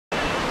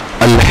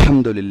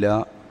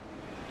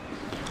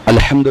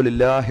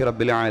Alhamdulillahi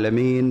Rabbil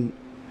Alameen.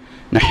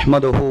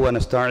 Nahmaduhu wa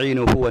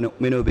nasta'inuhu wa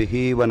nu'minu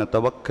bihi wa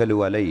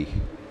natawakkalu alayhi.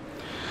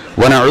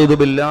 Wa na'udhu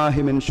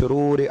billahi min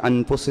shururi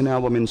anfusina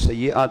wa min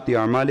sayyiati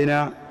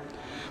a'malina.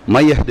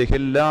 Man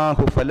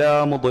yahdihillahu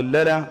fala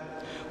mudilla lahu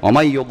wa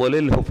man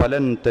yudlilhu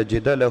falan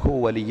tajida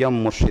lahu waliyyan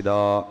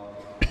murshida.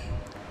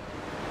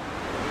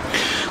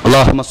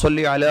 Allahumma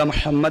salli ala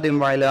Muhammadin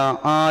wa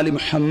ala ali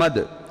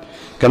Muhammad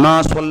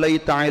kama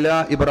sallaita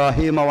ala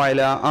Ibrahim wa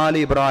ala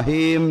ali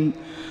Ibrahim.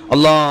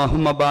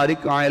 Allahumma barik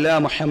ala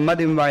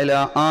Muhammadin wa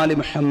ala ali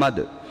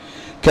Muhammad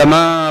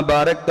kama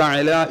barakta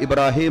ala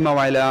Ibrahim wa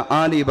ala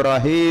ali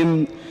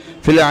Ibrahim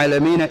fil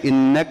alamin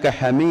innaka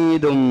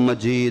Hamidum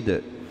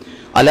Majid.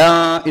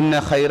 Ala inna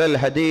khayral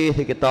hadith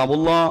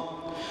kitabullah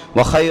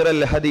wa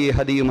khayral hadi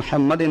hadi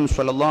Muhammadin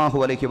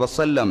sallallahu alayhi wa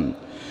sallam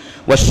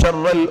wa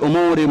sharral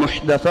umuri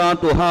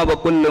muhdathatuha wa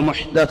kullu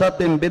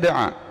muhdathatin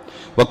bid'ah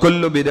wa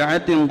kullu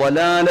bid'atin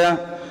dalalah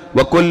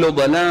wa kullu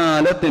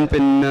dalalatin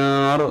fin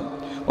nar.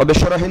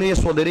 وبشرح لي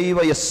صدري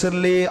ويسر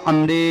لي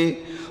أمري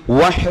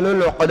واحلل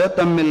عقدة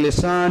من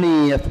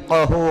لساني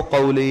يفقه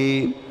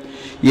قولي.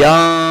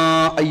 يا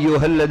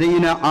أيها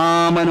الذين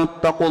آمنوا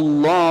اتقوا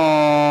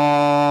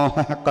الله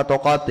حق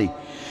تقاته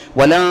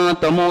ولا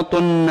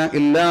تموتن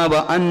إلا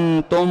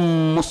وأنتم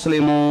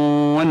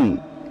مسلمون.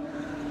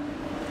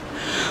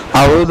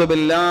 أعوذ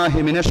بالله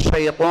من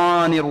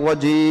الشيطان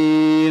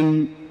الرجيم.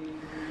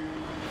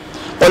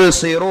 قل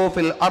سيروا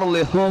في الأرض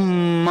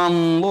ثم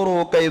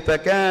انظروا كيف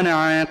كان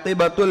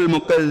عاقبة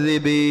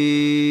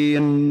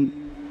المكذبين.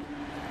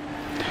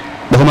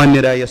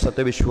 ബഹുമാന്യരായ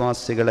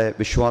സത്യവിശ്വാസികളെ,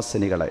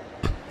 വിശ്വാസിനികളെ,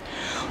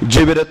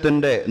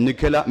 ജീവിതത്തിൻ്റെ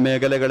നിഖില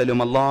മേഖലകളിലും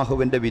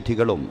അള്ളാഹുവിൻ്റെ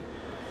വിധികളും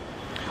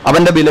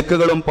അവൻ്റെ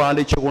വിലക്കുകളും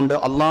പാലിച്ചുകൊണ്ട്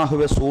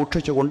അള്ളാഹുവെ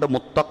സൂക്ഷിച്ചുകൊണ്ട്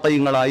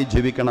മുത്തഖീങ്ങളായി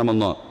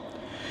ജീവിക്കണമെന്ന്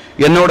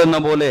എന്നോടെന്ന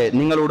പോലെ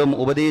നിങ്ങളോടും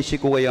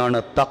ഉപദേശിക്കുകയാണ്.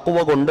 തഖ്വ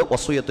കൊണ്ട്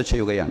വസിയത്ത്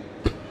ചെയ്യുകയാണ്.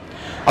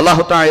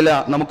 അല്ലാഹു തആല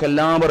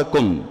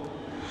നമുക്കെല്ലാവർക്കും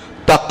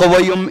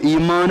തഖ്വയും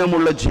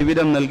ഈമാനുമുള്ള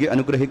ജീവിതം നൽകി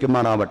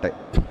അനുഗ്രഹിക്കുമാറാവട്ടെ.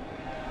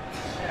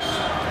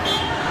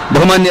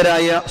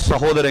 ബഹുമാന്യരായ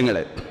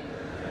സഹോദരങ്ങളെ,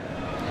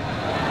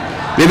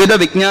 വിവിധ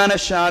വിജ്ഞാന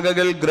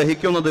ശാഖകൾ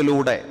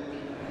ഗ്രഹിക്കുന്നതിലൂടെ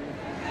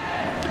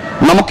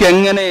നമുക്ക്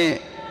എങ്ങനെ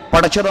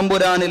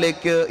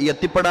പടച്ചതമ്പുരാനിലേക്ക്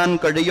എത്തിപ്പെടാൻ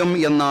കഴിയും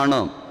എന്നാണ്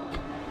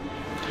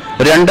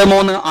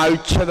 2-3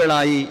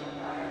 ആഴ്ചകളായി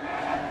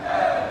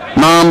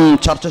നാം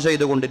ചർച്ച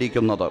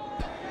ചെയ്തുകൊണ്ടിരിക്കുന്നത്.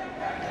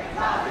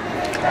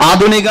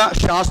 ആധുനിക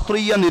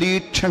ശാസ്ത്രീയ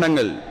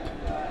നിരീക്ഷണങ്ങൾ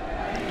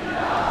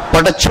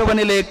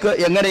പടച്ചവനിലേക്ക്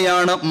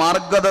എങ്ങനെയാണ്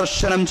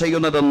മാർഗദർശനം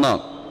ചെയ്യുന്നതെന്ന്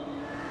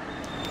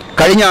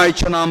കഴിഞ്ഞ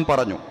ആഴ്ച നാം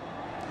പറഞ്ഞു.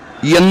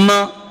 ഇന്ന്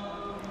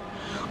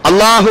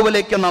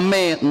അള്ളാഹുവിലേക്ക്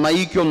നമ്മെ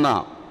നയിക്കുന്ന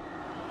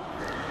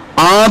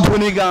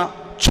ആധുനിക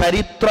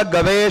ചരിത്ര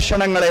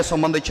ഗവേഷണങ്ങളെ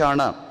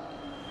സംബന്ധിച്ചാണ്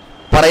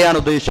പറയാൻ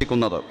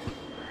ഉദ്ദേശിക്കുന്നത്.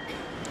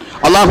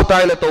 അല്ലാഹു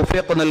തആല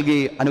തൗഫീഖ് നൽകി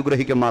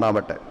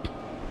അനുഗ്രഹിക്കുമാറാവട്ടെ.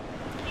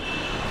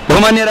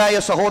 ബഹുമാന്യരായ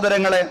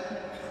സഹോദരങ്ങളെ,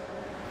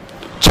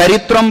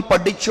 ചരിത്രം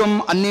പഠിച്ചും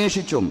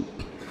അന്വേഷിച്ചും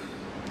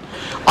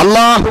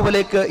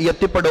അള്ളാഹുവിലേക്ക്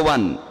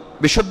എത്തിപ്പെടുവാൻ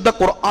വിശുദ്ധ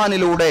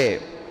ഖുർആനിലൂടെ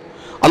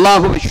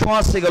അള്ളാഹു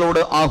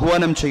വിശ്വാസികളോട്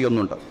ആഹ്വാനം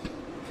ചെയ്യുന്നുണ്ട്.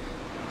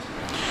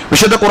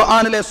 വിശുദ്ധ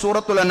ഖുർആനിലെ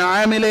സൂറത്തുൽ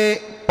അൻആമിലെ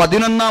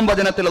 11-ാം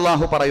വചനത്തിൽ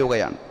അള്ളാഹു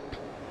പറയുകയാണ്,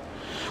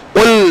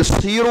 ഖുൽ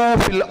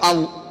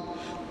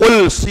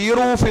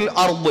സീറൂ ഫിൽ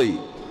അർദി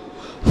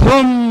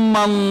ثم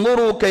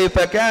انظروا كيف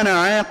كان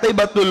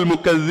عاقبة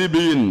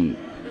المكذبين.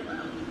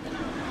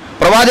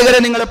 പ്രവാചകരെ,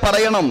 നിങ്ങൾ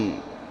പറയണം,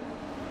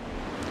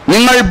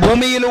 നിങ്ങൾ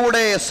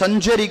ഭൂമിയിലൂടെ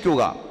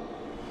സഞ്ചരിക്കുക,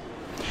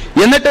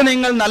 എന്നിട്ട്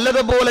നിങ്ങൾ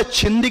നല്ലതുപോലെ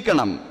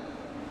ചിന്തിക്കണം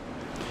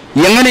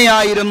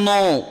എങ്ങനെയായിരുന്നു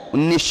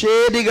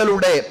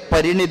നിഷേധികളുടെ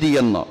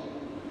പരിണിതിയെന്ന്.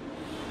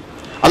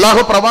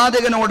 അല്ലാഹു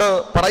പ്രവാചകനോട്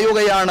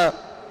പറയുകയാണ്,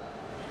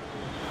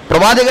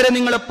 പ്രവാചകരെ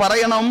നിങ്ങൾ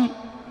പറയണം,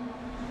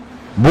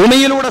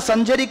 ഭൂമിയിലൂടെ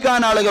സഞ്ചരിക്കാൻ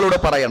ആളുകളോട്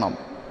പറയണം,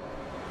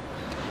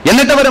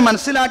 എന്നിട്ട് അവർ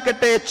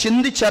മനസ്സിലാക്കട്ടെ,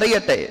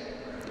 ചിന്തിച്ചറിയട്ടെ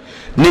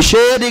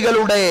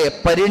നിഷേധികളുടെ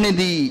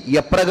പരിണിതി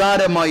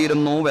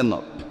എപ്രകാരമായിരുന്നുവെന്ന്.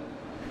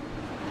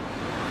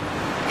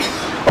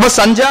 അപ്പൊ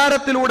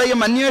സഞ്ചാരത്തിലൂടെയും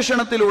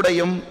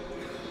അന്വേഷണത്തിലൂടെയും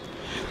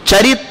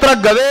ചരിത്ര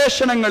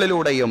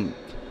ഗവേഷണങ്ങളിലൂടെയും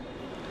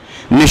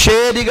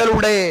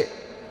നിഷേധികളുടെ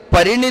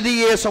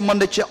പരിണിതിയെ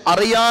സംബന്ധിച്ച്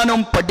അറിയാനും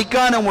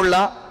പഠിക്കാനുമുള്ള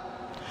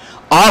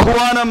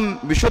ആഹ്വാനം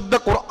വിശുദ്ധ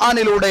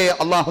ഖുർആനിലൂടെ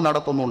അള്ളാഹു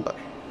നടത്തുന്നുണ്ട്.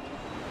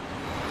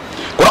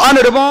 ഖുർആൻ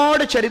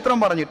ഒരുപാട് ചരിത്രം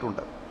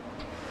പറഞ്ഞിട്ടുണ്ട്.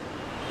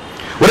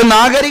 ഒരു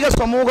നാഗരിക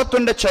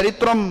സമൂഹത്തിന്റെ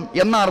ചരിത്രം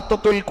എന്ന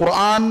അർത്ഥത്തിൽ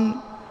ഖുർആൻ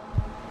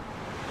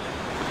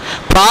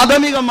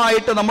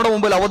പ്രാഥമികമായിട്ട് നമ്മുടെ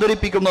മുമ്പിൽ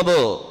അവതരിപ്പിക്കുന്നത്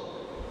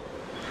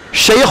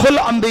ഷൈഖുൽ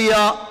അംബിയ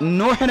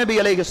നൂഹ് നബി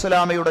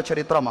അലൈഹിസ്സലാമയുടെ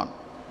ചരിത്രമാണ്.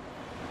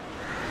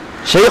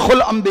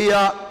 ഷൈഖുൽ അംബിയ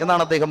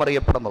എന്നാണ് അദ്ദേഹം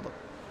അറിയപ്പെടുന്നത്.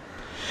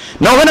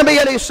 നൂഹ് നബി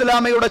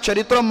അലൈഹിസ്സലാമയുടെ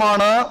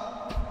ചരിത്രമാണ്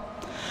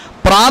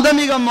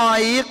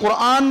പ്രാഥമികമായി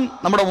ഖുർആൻ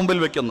നമ്മുടെ മുമ്പിൽ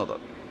വെക്കുന്നത്.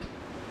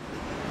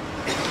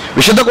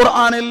 വിശുദ്ധ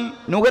ഖുർആനിൽ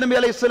നൂഹ് നബി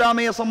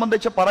അലൈഹിസ്സലാമയെ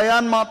സംബന്ധിച്ച്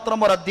പറയാൻ മാത്രം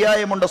ഒരു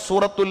അധ്യായമുണ്ട്,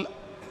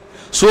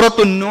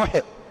 സൂറത്തുൻ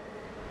നൂഹ്.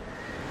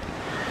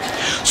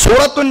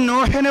 സൂറത്തുൻ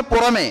നൂഹിന്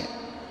പുറമെ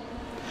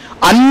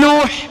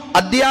അന്നൂഹ്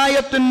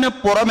അധ്യായത്തിന്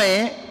പുറമെ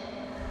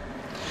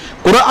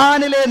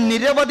ഖുർആനിലെ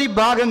നിരവധി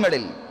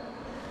ഭാഗങ്ങളിൽ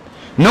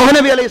നൂഹ്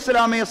നബി അലൈഹി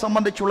ഇസ്ലാമയെ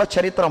സംബന്ധിച്ചുള്ള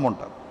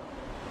ചരിത്രമുണ്ട്.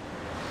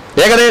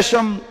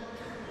 ഏകദേശം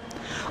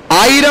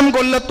 1000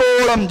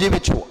 കൊല്ലത്തോളം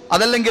ജീവിച്ചു,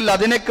 അതല്ലെങ്കിൽ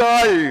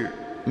അതിനേക്കാൾ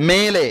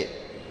മേലെ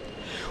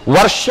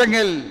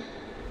വർഷങ്ങൾ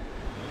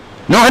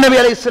നൂഹ് നബി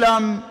അലൈഹി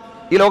ഇസ്ലാം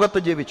ഈ ലോകത്ത്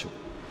ജീവിച്ചു.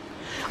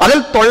 അതിൽ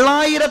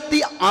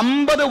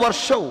 950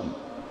 വർഷവും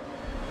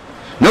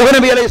നൂഹ്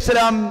നബി അലൈഹി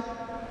ഇസ്ലാം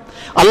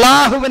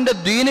അള്ളാഹുവിന്റെ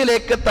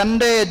ദീനിലേക്ക്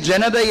തൻ്റെ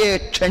ജനതയെ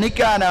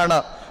ക്ഷണിക്കാനാണ്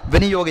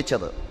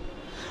വിനിയോഗിച്ചത്.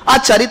 ആ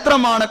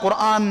ചരിത്രമാണ്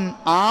ഖുർആൻ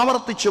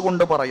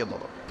ആവർത്തിച്ചുകൊണ്ട്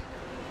പറയുന്നത്.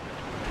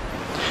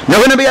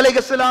 നൂഹ് നബി അലൈഹി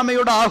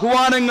ഇസ്ലാമയുടെ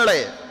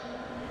ആഹ്വാനങ്ങളെ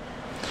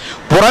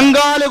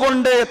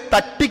പുറങ്കാലുകൊണ്ട്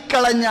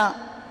തട്ടിക്കളഞ്ഞ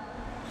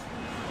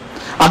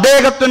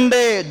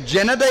അദ്ദേഹത്തിന്റെ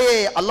ജനതയെ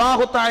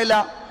അല്ലാഹു തആല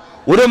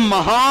ഒരു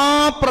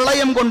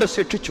മഹാപ്രളയം കൊണ്ട്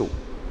ശിക്ഷിച്ചു.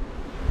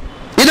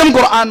 ഇതും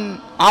ഖുർആൻ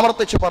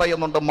ആവർത്തിച്ച്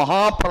പറയുന്നുണ്ട്.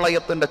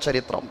 മഹാപ്രളയത്തിന്റെ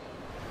ചരിത്രം,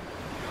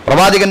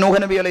 പ്രവാചകൻ നൂഹ്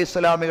നബി അലൈഹി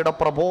ഇസ്ലാമയുടെ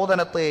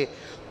പ്രബോധനത്തെ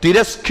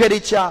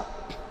തിരസ്കരിച്ച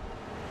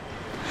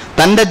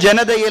തൻ്റെ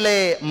ജനതയിലെ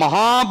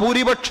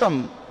മഹാഭൂരിപക്ഷം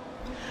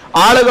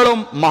ആളുകളും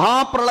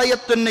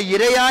മഹാപ്രളയത്തിന്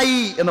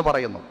ഇരയായി എന്ന്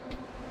പറയുന്നു.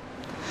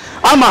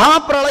 ആ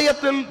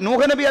മഹാപ്രളയത്തിൽ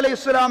നൂഹ് നബി അലൈഹി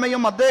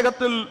ഇസ്ലാമയും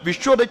അദ്ദേഹത്തിൽ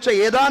വിശ്വസിച്ച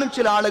ഏതാനും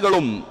ചില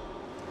ആളുകളും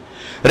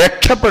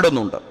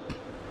രക്ഷപ്പെടുന്നുണ്ട്.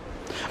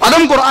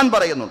 അതും ഖുർആൻ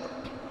പറയുന്നുണ്ട്.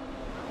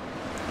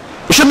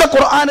 വിശുദ്ധ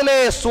ഖുർആനിലെ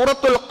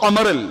സൂറത്തുൽ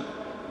ഖമറിൽ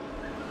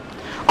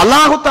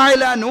അല്ലാഹു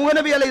തആല നൂഹ്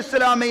നബി അലൈഹി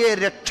ഇസ്ലാമയെ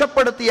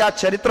രക്ഷപ്പെടുത്തിയ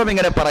ചരിത്രം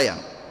ഇങ്ങനെ പറയാം.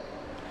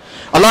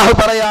 അല്ലാഹു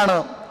പറയാണ്,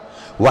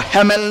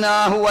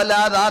 വഹമൽനാഹു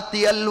അലാ ദാത്തി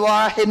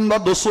അൽവാഹിൻ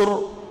വദുസുർ.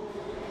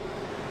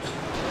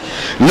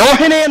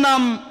 നൂഹിനെ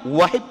നാം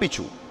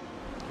വഹിപ്പിച്ചു.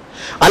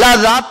 അലാ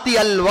ദാത്തി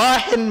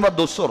അൽവാഹിൻ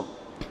വദുസുർ,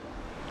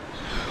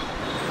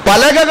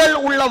 പലകകൾ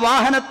ഉള്ള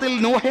വാഹനത്തിൽ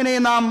നൂഹിനെ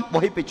നാം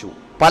വഹിപ്പിച്ചു.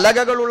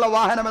 പലകകളുള്ള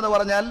വാഹനം എന്ന്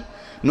പറഞ്ഞാൽ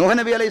നൂഹ്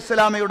നബി അലൈഹി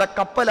ഇസ്ലാമയുടെ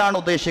കപ്പലാണ്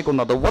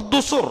ഉദ്ദേശിക്കുന്നത്.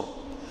 വദുസുർ,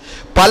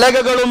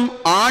 പലകകളും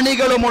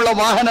ആണികളുമുള്ള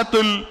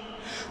വാഹനത്തിൽ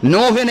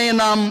നൂഹിനെ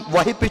നാം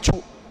വഹിപ്പിച്ചു.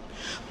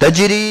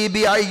 തജ്രീ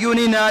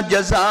ബിഅയ്യുനിനാ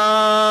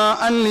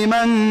ജസാഅൻ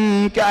ലിമൻ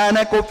കാന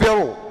കുഫിർ.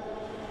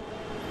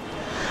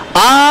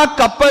 ആ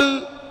കപ്പൽ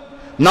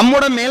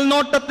നമ്മുടെ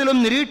മേൽനോട്ടത്തിലും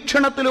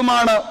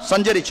നിരീക്ഷണത്തിലുമാണ്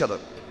സഞ്ചരിച്ചത്.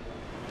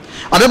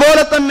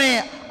 അതുപോലെ തന്നെ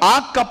ആ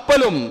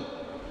കപ്പലും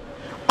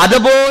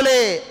അതുപോലെ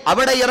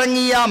അവിടെ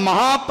ഇറങ്ങിയ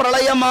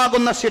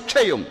മഹാപ്രളയമാകുന്ന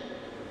ശിക്ഷയും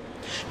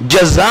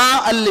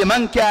ജസാഅൻ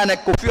ലിമൻ കാന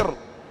കുഫിർ,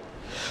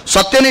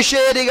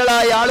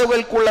 സത്യനിഷേധികളായ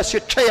ആളുകൾക്കുള്ള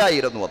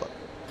ശിക്ഷയായിരുന്നു അത്.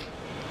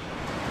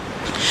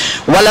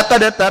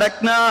 വലഖദ്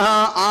തറക്നാഹാ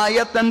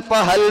ആയതൻ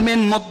ഫഹൽ മിൻ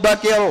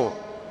മുദ്ദകിർ.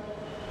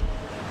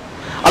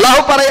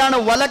 അല്ലാഹു പറയാണ്,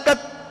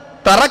 വലഖദ്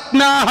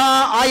തറക്നാഹാ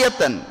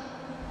ആയതൻ,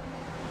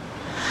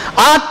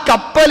 ആ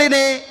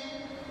കപ്പലിനെ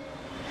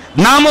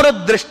നാം ഒരു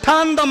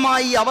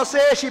ദൃഷ്ടാന്തമായി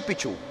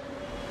അവശേഷിപ്പിച്ചു.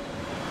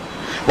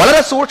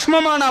 വളരെ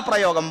സൂക്ഷ്മമാണ് ആ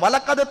പ്രയോഗം.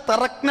 വലഖദ്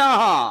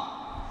തറക്നാഹാ,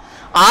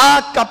 ആ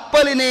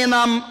കപ്പലിനെ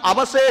നാം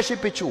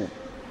അവശേഷിപ്പിച്ചു.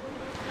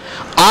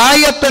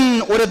 ആയത്തൻ,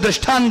 ഒരു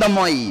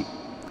ദൃഷ്ടാന്തമായി,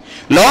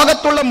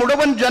 ലോകത്തുള്ള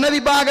മുഴുവൻ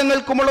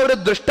ജനവിഭാഗങ്ങൾക്കുമുള്ള ഒരു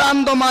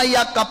ദൃഷ്ടാന്തമായി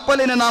ആ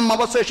കപ്പലിനെ നാം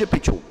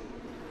അവശേഷിപ്പിച്ചു.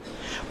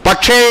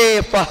 പക്ഷേ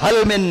ഫഹൽ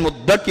മിൻ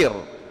മുദ്ദകിർ,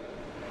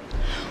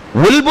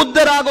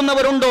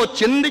 ഉത്ബുദ്ധരാകുന്നവരുണ്ടോ?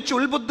 ചിന്തിച്ച്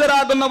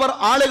ഉത്ബുദ്ധരാകുന്നവർ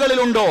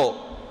ആളുകളിലുണ്ടോ?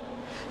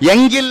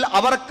 എങ്കിൽ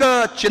അവർക്ക്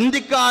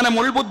ചിന്തിക്കാനും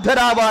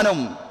ഉത്ബുദ്ധരാവാനും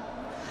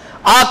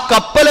ആ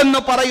കപ്പൽ എന്ന്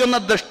പറയുന്ന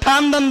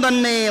ദൃഷ്ടാന്തം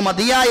തന്നെ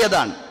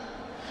മതിയായതാണ്.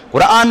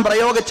 ഖുർആൻ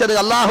പ്രയോഗിച്ചത്,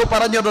 അല്ലാഹു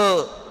പറഞ്ഞത്,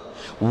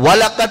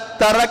 വലഖദ്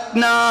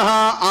തറക്നാഹാ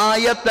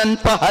ആയതൻ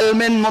ഫഹൽ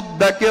മിൻ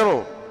മുദ്ദകിർ,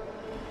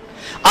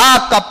 ആ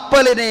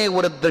കപ്പലിനെ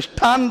ഒരു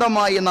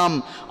ദൃഷ്ടാന്തമായി നാം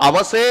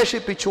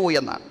അവശേഷിപ്പിച്ചു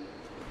എന്നാണ്.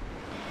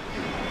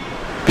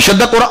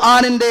 വിശുദ്ധ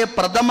ഖുർആനിന്റെ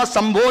പ്രഥമ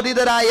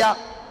സംബോധിതരായ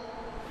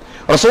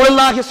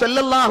റസൂലുള്ളാഹി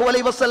സ്വല്ലല്ലാഹു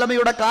അലൈഹി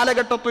വസല്ലമയുടെ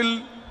കാലഘട്ടത്തിൽ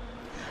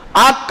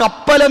ആ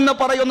കപ്പൽ എന്ന്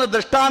പറയുന്ന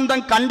ദൃഷ്ടാന്തം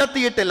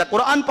കണ്ടെത്തിയിട്ടില്ല.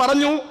 ഖുർആൻ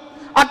പറഞ്ഞു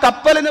ആ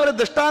കപ്പലിനെ ഒരു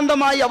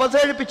ദൃഷ്ടാന്തമായി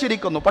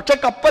അവശേഷിപ്പിച്ചിരിക്കുന്നു, പക്ഷെ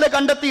കപ്പൽ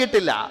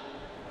കണ്ടെത്തിയിട്ടില്ല.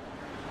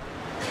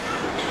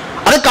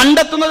 അത്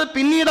കണ്ടെത്തുന്നത്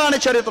പിന്നീടാണ്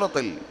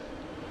ചരിത്രത്തിൽ.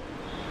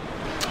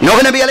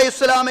 നൂഹ് നബി അലൈഹി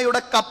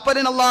ഇസ്ലാമയുടെ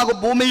കപ്പലിന് അല്ലാഹു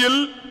ഭൂമിയിൽ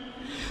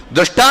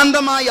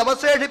ദൃഷ്ടാന്തമായി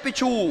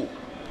അവശേഷിപ്പിച്ചു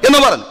എന്ന്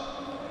പറഞ്ഞു.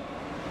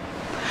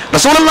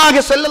 റസൂലുള്ളാഹി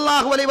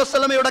സ്വല്ലല്ലാഹു അലൈഹി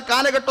വസല്ലമയുടെ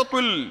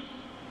കാലഘട്ടത്തിൽ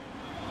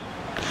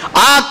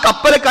ആ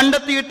കപ്പൽ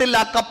കണ്ടെത്തിയിട്ടില്ല.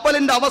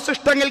 കപ്പലിന്റെ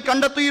അവശിഷ്ടങ്ങൾ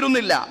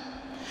കണ്ടെത്തിയിരുന്നില്ല,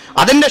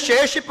 അതിന്റെ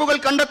ശേഷിപ്പുകൾ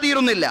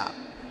കണ്ടെത്തിയിരുന്നില്ല.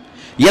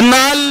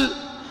 എന്നാൽ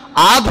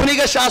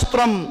ആധുനിക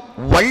ശാസ്ത്രം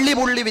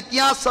വള്ളിപുള്ളി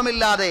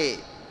വ്യത്യാസമില്ലാതെ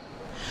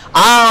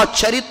ആ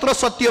ചരിത്ര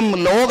സത്യം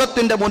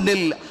ലോകത്തിന്റെ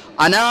മുന്നിൽ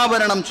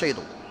അനാവരണം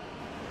ചെയ്തു.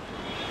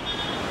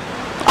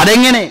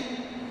 അതെങ്ങനെ?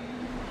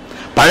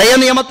 പഴയ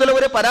നിയമത്തിൽ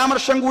ഒരു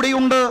പരാമർശം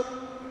കൂടിയുണ്ട്.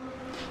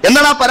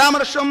 എന്നാൽ ആ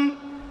പരാമർശം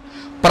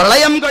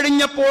പ്രളയം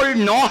കഴിഞ്ഞപ്പോൾ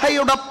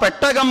നോഹയുടെ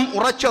പെട്ടകം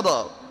ഉറച്ചത്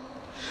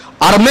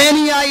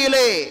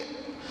അർമേനിയയിലെ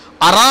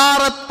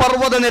അറാറത്ത്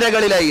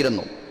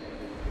പർവ്വതനിരകളിലായിരുന്നു.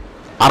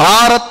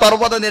 അറാറത്ത്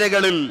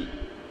പർവ്വതനിരകളിൽ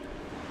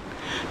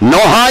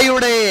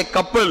നോഹയുടെ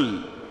കപ്പൽ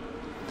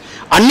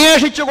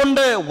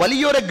അന്വേഷിച്ചുകൊണ്ട്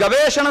വലിയൊരു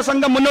ഗവേഷണ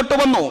സംഘം മുന്നോട്ട്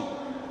വന്നു.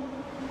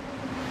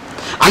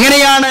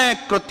 അങ്ങനെയാണ്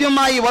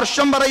കൃത്യമായി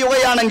വർഷം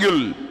പറയുകയാണെങ്കിൽ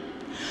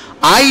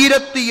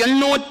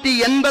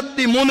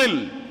 1883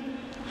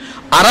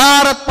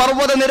 അറാറത്ത്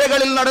പർവ്വത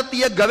നിരകളിൽ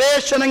നടത്തിയ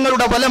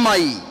ഗവേഷണങ്ങളുടെ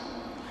ഫലമായി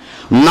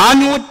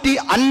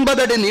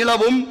 450 അടി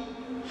നീളവും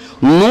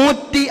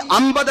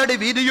 150 അടി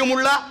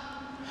വീതിയുമുള്ള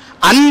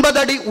 50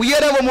 അടി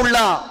ഉയരവുമുള്ള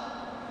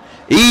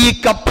ഈ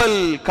കപ്പൽ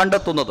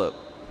കണ്ടെത്തുന്നത്.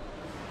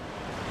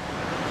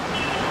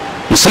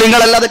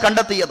 മുസ്ലിങ്ങളല്ല അത്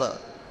കണ്ടെത്തിയത്.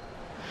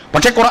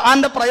 പക്ഷെ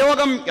ഖുർആന്റെ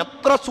പ്രയോഗം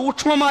എത്ര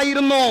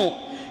സൂക്ഷ്മമായിരുന്നു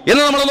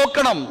എന്ന് നമ്മൾ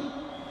നോക്കണം.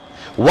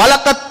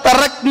 വലഖദ്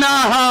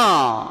തറക്നാഹാ,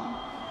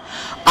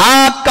 ആ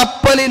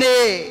കപ്പലിനെ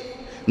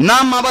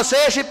നാം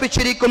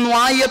അവശേഷിപ്പിച്ചിരിക്കുന്നു.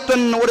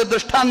 ആയത്തുൻ, ഒരു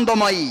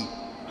ദൃഷ്ടാന്തമായി,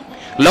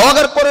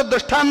 ലോകർക്കൊരു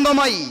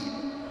ദൃഷ്ടാന്തമായി.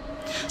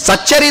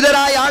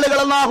 സച്ചരിതരായ ആളുകൾ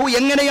അല്ലാഹു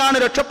എങ്ങനെയാണ്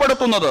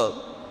രക്ഷപ്പെടുത്തുന്നത്,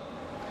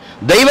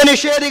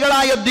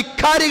 ദൈവനിഷേധികളായ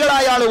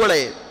ധിക്കാരികളായ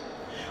ആളുകളെ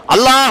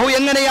അല്ലാഹു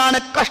എങ്ങനെയാണ്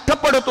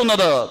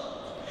കഷ്ടപ്പെടുത്തുന്നത്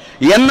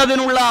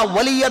എന്നതിനുള്ള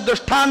വലിയ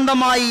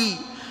ദൃഷ്ടാന്തമായി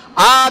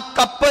ആ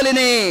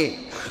കപ്പലിനെ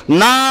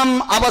നാം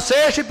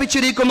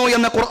അവശേഷിപ്പിച്ചിരിക്കുന്നു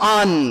എന്ന്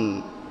ഖുർആൻ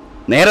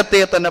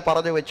നേരത്തെ തന്നെ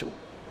പറഞ്ഞു വെച്ചു.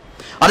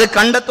 അത്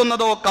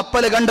കണ്ടെത്തുന്നതോ,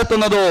 കപ്പൽ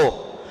കണ്ടെത്തുന്നതോ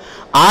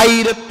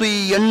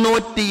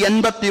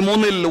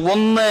 1883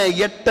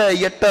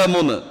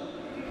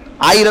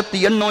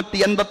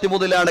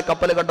 1883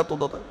 കപ്പൽ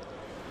കണ്ടെത്തുന്നത്.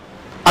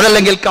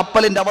 അതല്ലെങ്കിൽ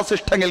കപ്പലിന്റെ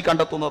അവശിഷ്ടങ്ങൾ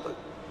കണ്ടെത്തുന്നത്.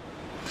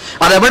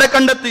 അതെവിടെ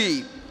കണ്ടെത്തി?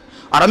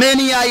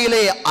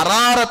 അർമേനിയയിലെ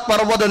അറാറത്ത്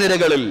പർവ്വത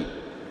നിരകളിൽ.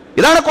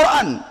 ഇതാണ്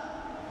ഖുർആൻ.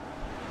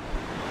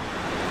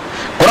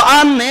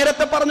 ഖുർആൻ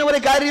നേരത്തെ പറഞ്ഞ ഒരു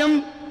കാര്യം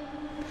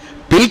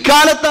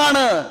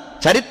പിൽക്കാലത്താണ്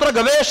ചരിത്ര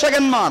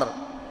ഗവേഷകന്മാർ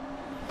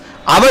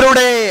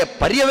അവരുടെ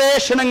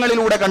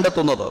പര്യവേഷണങ്ങളിലൂടെ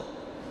കണ്ടെത്തുന്നത്.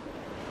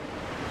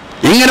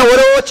 ഇങ്ങനെ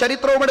ഓരോ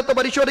ചരിത്രവും എടുത്ത്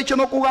പരിശോധിച്ചു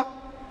നോക്കുക.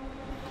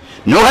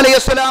 നൂഹ്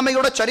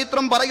അലൈഹിസ്സലാമയുടെ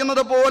ചരിത്രം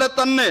പറയുന്നത് പോലെ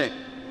തന്നെ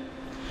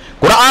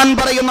ഖുർആൻ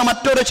പറയുന്ന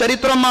മറ്റൊരു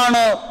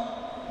ചരിത്രമാണ്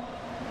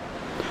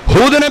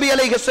ഹൂദ് നബി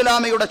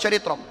അലൈഹിസ്സലാമയുടെ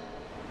ചരിത്രം.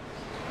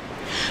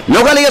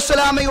 നൂഹ്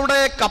അലൈഹിസ്സലാമയുടെ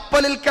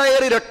കപ്പലിൽ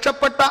കയറി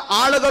രക്ഷപ്പെട്ട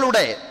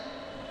ആളുകളുടെ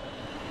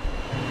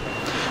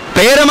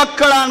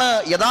പേരമക്കളാണ്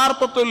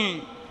യഥാർത്ഥത്തിൽ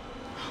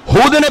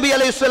ഹൂദ് നബി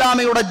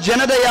അലൈഹിസ്സലാമയുടെ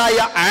ജനതയായ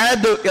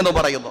ആദ് എന്ന്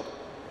പറയുന്നത്.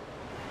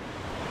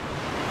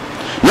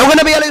 നൂഹ്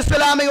നബി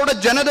അലൈഹിസ്സലാമയുടെ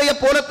ജനതയെ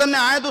പോലെ തന്നെ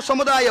ആദ്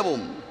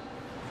സമുദായവും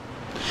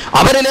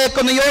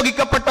അവരിലേക്ക്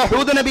നിയോഗിക്കപ്പെട്ട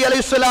ഹൂദ് നബി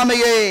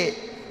അലൈഹിസ്സലാമയെ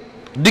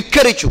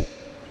ധിക്കരിച്ചു.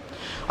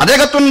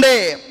 അദ്ദേഹത്തിന്റെ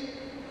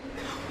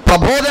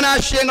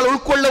പ്രബോധനാശയങ്ങൾ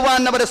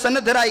ഉൾക്കൊള്ളുവാൻ അവർ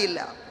സന്നദ്ധരായില്ല.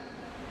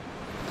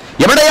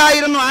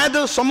 എവിടെയായിരുന്നു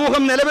ആദ്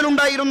സമൂഹം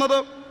നിലവിലുണ്ടായിരുന്നത്?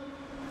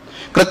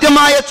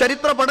 കൃത്യമായ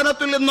ചരിത്ര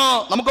പഠനത്തിൽ നിന്ന്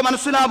നമുക്ക്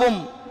മനസ്സിലാവും.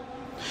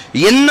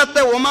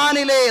 ഇന്നത്തെ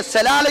ഒമാനിലെ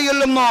സലാലയിൽ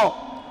നിന്നോ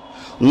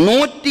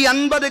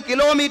 150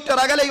 കിലോമീറ്റർ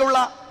അകലെയുള്ള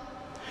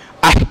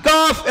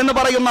അഹ്കാഫ് എന്ന്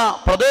പറയുന്ന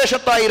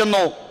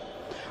പ്രദേശത്തായിരുന്നു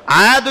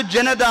ആദ്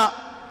ജനത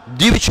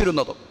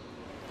ജീവിച്ചിരുന്നത്.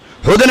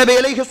 ഹൂദ് നബി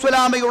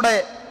അലൈഹിസ്സലാമയുടെ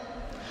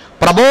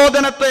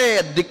പ്രബോധനത്തെ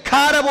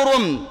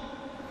ധിക്കാരപൂർവം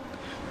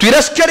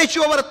തിരസ്കരിച്ചു,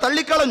 അവർ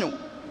തള്ളിക്കളഞ്ഞു.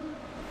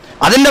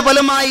 അതിന്റെ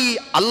ഫലമായി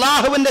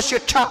അള്ളാഹുവിന്റെ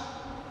ശിക്ഷ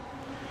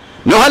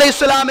നൂഹ്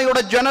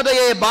അലൈഹിസ്സലാമയുടെ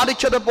ജനതയെ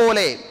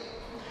ബാധിച്ചതുപോലെ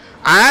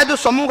ആദ്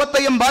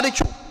സമൂഹത്തെയും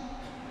ബാധിച്ചു.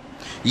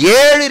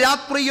 7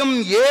 രാത്രിയും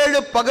 7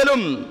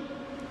 പകലും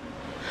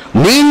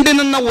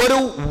നീണ്ടുനിന്ന ഒരു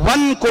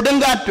വൻ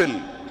കൊടുങ്കാറ്റിൽ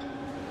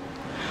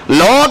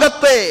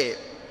ലോകത്തെ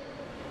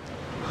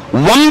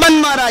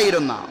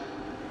വമ്പന്മാരായിരുന്ന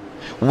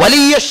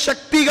വലിയ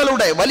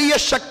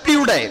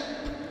ശക്തിയുടെ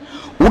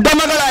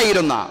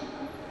ഉടമകളായിരുന്ന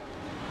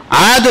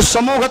ആദ്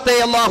സമൂഹത്തെ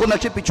അല്ലാഹു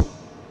നശിപ്പിച്ചു.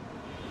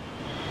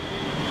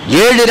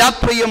 7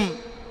 രാത്രിയും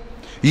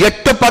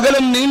 8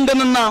 പകലും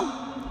നീണ്ടുനിന്ന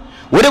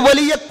ഒരു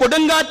വലിയ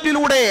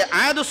കൊടുങ്കാറ്റിലൂടെ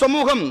ആദ്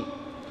സമൂഹം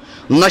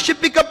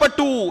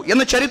നശിപ്പിക്കപ്പെട്ടു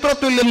എന്ന്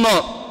ചരിത്രത്തിൽ നിന്ന്,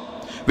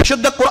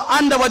 വിശുദ്ധ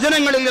ഖുർആന്റെ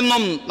വചനങ്ങളിൽ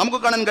നിന്നും നമുക്ക്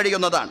കാണാൻ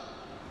കഴിയുന്നതാണ്.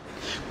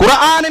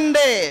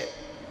 ഖുർആനിന്റെ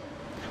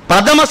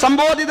പ്രഥമ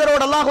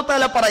സംബോധിതരോട് അല്ലാഹു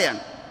തആല പറയാൻ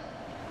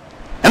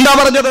എന്താ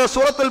പറഞ്ഞത്?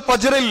 സൂറത്തുൽ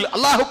ഫജ്റിൽ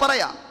അല്ലാഹു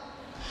പറയാം,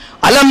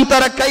 അലം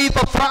തറ കൈഫ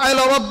ഫഅല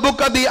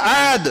റബ്ബുക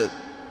ബിആദ്.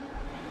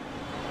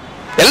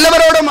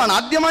 എല്ലാവരോടുമാണ്,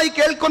 ആദ്യമായി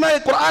കേൾക്കുന്നത്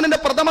ഖുർആനിന്റെ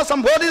പ്രഥമ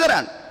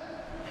സംബോധിതരാണ്.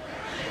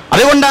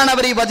 അതുകൊണ്ടാണ്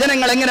അവർ ഈ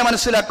വചനങ്ങൾ എങ്ങനെ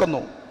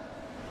മനസ്സിലാക്കുന്നു.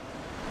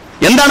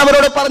 എന്താണ്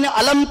അവരോട് പറഞ്ഞ?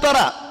 അലം തറ,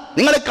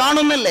 നിങ്ങൾ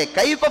കാണുന്നില്ലേ?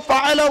 കൈഫ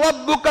ഫഅല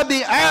റബ്ബുക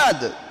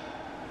ബിആദ്,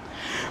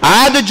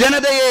 ആദ്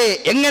ജനതയെ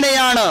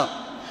എങ്ങനെയാണ്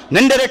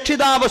നിന്റെ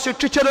രക്ഷിതാവ്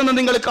ശിക്ഷിച്ചതെന്ന്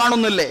നിങ്ങൾ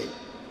കാണുന്നില്ലേ?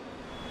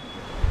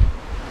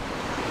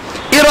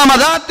 ഇറമ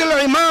ദാത്തുൽ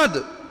ഇമാദ്,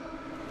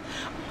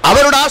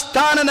 അവരുടെ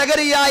ആസ്ഥാന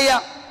നഗരിയായ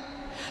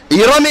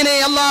ഇറമിനെ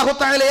അല്ലാഹു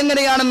തആല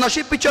എങ്ങനെയാണ്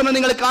നശിപ്പിച്ചതെന്ന്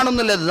നിങ്ങൾ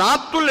കാണുന്നില്ലേ?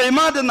 ദാത്തുൽ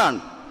ഇമാദ് എന്നാണ്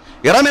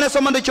ഇറമിനെ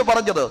സംബന്ധിച്ച്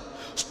പറഞ്ഞത്.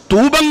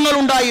 സ്തൂപങ്ങൾ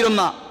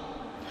ഉണ്ടായിരുന്ന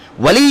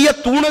വലിയ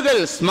തൂണുകൾ,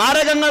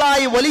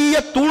 സ്മാരകങ്ങളായി വലിയ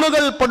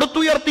തൂണുകൾ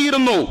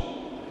പടുത്തുയർത്തിയിരുന്നു.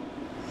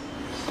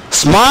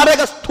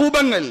 സ്മാരക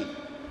സ്തൂപങ്ങൾ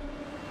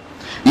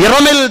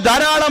ഇറമിൽ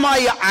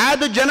ധാരാളമായി,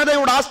 ആദ്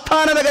ജനതയുടെ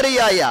ആസ്ഥാന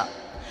നഗരിയായ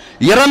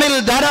ഇറമിൽ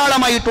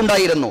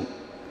ധാരാളമായിട്ടുണ്ടായിരുന്നു.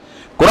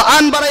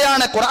 ഖുർആൻ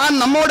പറയാണ്, ഖുർആൻ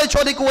നമ്മോട്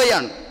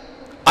ചോദിക്കുകയാണ്,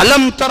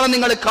 അലം തറ,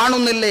 നിങ്ങൾ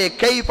കാണുന്നില്ലേ?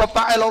 കൈഫ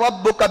ഫഅല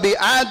റബ്ബുക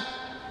ബിആദ്,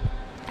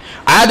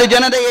 ആദ്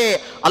ജനതയെ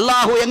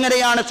അല്ലാഹു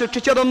എങ്ങനെയാണ്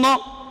ശിക്ഷിച്ചതെന്നോ?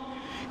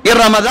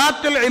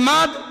 ഇറമദാത്തുൽ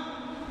ഇമാദ്,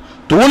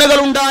 തൂണുകൾ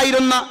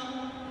ഉണ്ടായിരുന്ന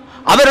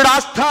അവരുടെ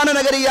ആസ്ഥാന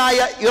നഗരിയായ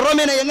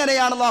ഇറമിനെ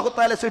എങ്ങനെയാണ് അല്ലാഹു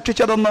തആല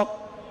ശിക്ഷിച്ചതെന്ന്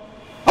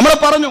നമ്മൾ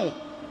പറഞ്ഞു.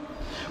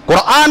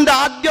 ഖുർആന്റെ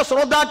ആദ്യ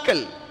ശ്രോതാക്കൾ,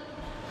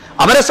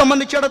 അവരെ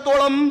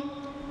സംബന്ധിച്ചിടത്തോളം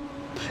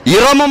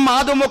ഇറമും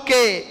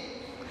ആദുമൊക്കെ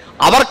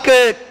അവർക്ക്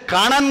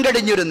കാണാൻ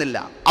കഴിഞ്ഞിരുന്നില്ല.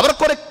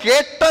 അവർക്കൊരു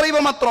കേട്ടറിവ്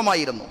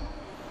മാത്രമായിരുന്നു.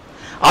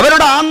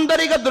 അവരുടെ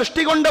ആന്തരിക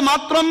ദൃഷ്ടി കൊണ്ട്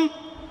മാത്രം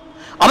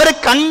അവരെ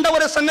കണ്ട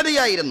ഒരു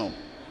സംഗതിയായിരുന്നു.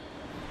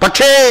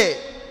 പക്ഷേ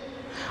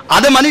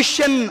അത്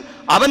മനുഷ്യൻ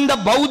അവന്റെ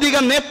ഭൗതിക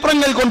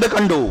നേത്രങ്ങൾ കൊണ്ട്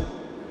കണ്ടു.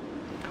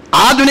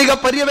 ആധുനിക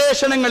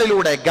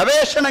പര്യവേഷണങ്ങളിലൂടെ,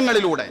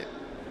 ഗവേഷണങ്ങളിലൂടെ.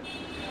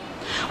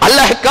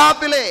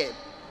 അൽ-അഹ്കാഫിലെ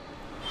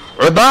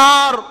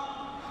ഉബാർ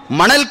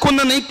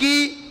മണൽക്കുന്ന് നീക്കി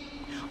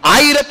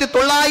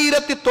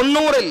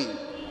 1990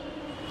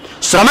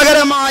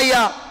 ശ്രമകരമായ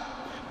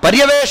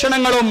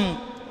പര്യവേഷണങ്ങളും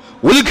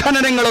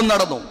ഉത്ഖനനങ്ങളും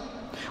നടന്നു.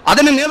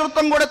 അതിന്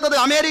നേതൃത്വം കൊടുത്തത്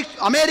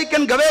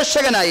അമേരിക്കൻ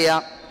ഗവേഷകനായ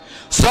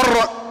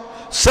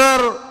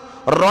സർ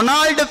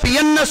റൊണാൾഡ്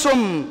ഫിയന്നസും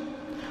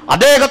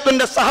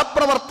അദ്ദേഹത്തിന്റെ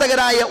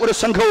സഹപ്രവർത്തകരായ ഒരു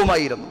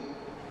സംഘവുമായിരുന്നു.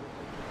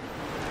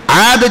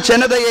 ആദ്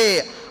ജനതയെ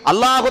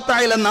അല്ലാഹു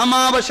തആല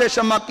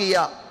നാമാവശേഷമാക്കിയ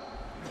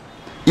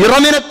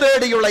ഇറമിനെ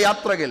തേടിയുള്ള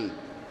യാത്രകൾ,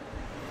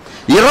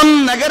 ഇറം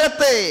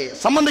നഗരത്തെ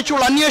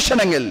സംബന്ധിച്ചുള്ള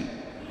അന്വേഷണങ്ങൾ,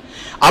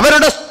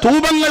 അവരുടെ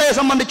സ്തൂപങ്ങളെ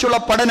സംബന്ധിച്ചുള്ള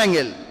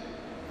പഠനങ്ങൾ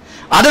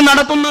അത്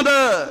നടത്തുന്നത്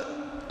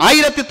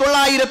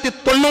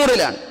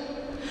 1990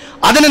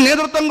 അതിന്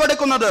നേതൃത്വം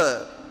കൊടുക്കുന്നത്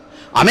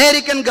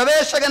അമേരിക്കൻ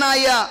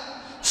ഗവേഷകനായ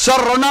സർ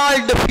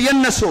റൊണാൾഡ്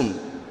ഫിയന്നസും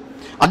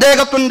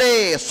അദ്ദേഹത്തിന്റെ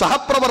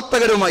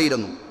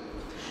സഹപ്രവർത്തകരുമായിരുന്നു.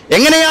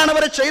 എങ്ങനെയാണ്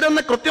അവർ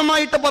ചെയ്തെന്ന്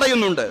കൃത്യമായിട്ട്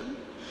പറയുന്നുണ്ട്.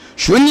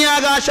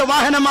 ശൂന്യാകാശ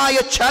വാഹനമായ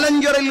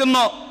ചാലഞ്ചറിൽ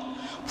നിന്ന്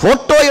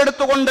ഫോട്ടോ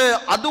എടുത്തുകൊണ്ട്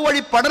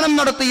അതുവഴി പഠനം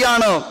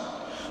നടത്തിയാണ്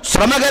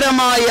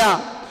ശ്രമകരമായ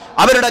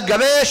അവരുടെ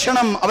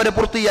ഗവേഷണം അവർ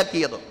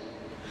പൂർത്തിയാക്കിയത്.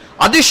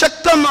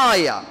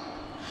 അതിശക്തമായ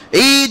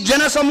ഈ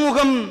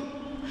ജനസമൂഹം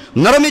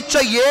നിർമ്മിച്ച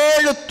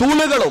 7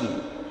 തൂണുകളും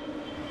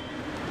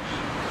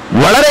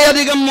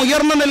വളരെയധികം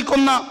ഉയർന്നു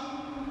നിൽക്കുന്ന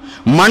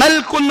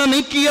മണൽക്കുന്ന്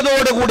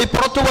നീക്കിയതോടുകൂടി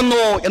പുറത്തു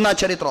വന്നു എന്ന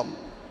ചരിത്രം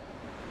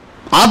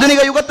ആധുനിക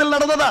യുഗത്തിൽ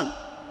നടന്നതാണ്.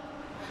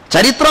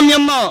 ചരിത്രം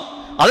എന്ന്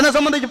അതിനെ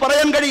സംബന്ധിച്ച്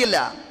പറയാൻ കഴിയില്ല.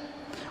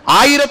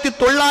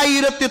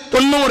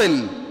 1990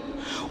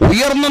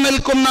 ഉയർന്നു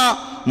നിൽക്കുന്ന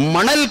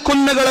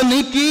മണൽക്കുന്നുകളെ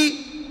നീക്കി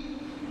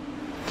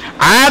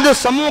ആദ്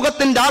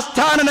സമൂഹത്തിന്റെ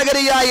ആസ്ഥാന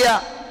നഗരിയായ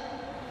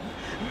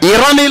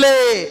ഇറമിലെ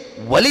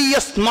വലിയ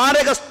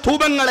സ്മാരക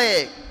സ്തൂപങ്ങളെ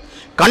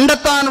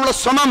കണ്ടെത്താനുള്ള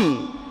ശ്രമം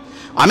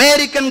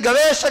അമേരിക്കൻ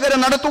ഗവേഷകർ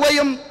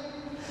നടത്തുകയും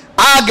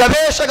ആ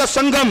ഗവേഷക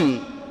സംഘം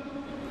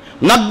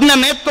നഗ്ന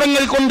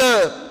നേത്രങ്ങൾ കൊണ്ട്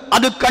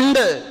അത്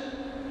കണ്ട്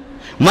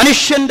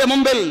മനുഷ്യന്റെ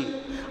മുമ്പിൽ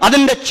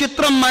അതിന്റെ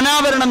ചിത്രം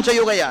അനാവരണം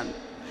ചെയ്യുകയാണ്.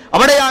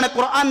 അവിടെയാണ്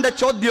ഖുർആന്റെ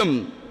ചോദ്യം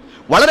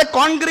വളരെ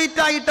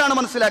കോൺക്രീറ്റ് ആയിട്ടാണ്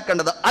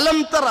മനസ്സിലാക്കേണ്ടത്. അലം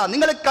തറ,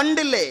 നിങ്ങൾ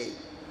കണ്ടില്ലേ?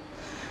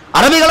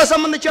 അറബികളെ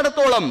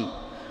സംബന്ധിച്ചിടത്തോളം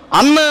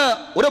അന്ന്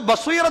ഒരു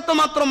ബസീറത്ത്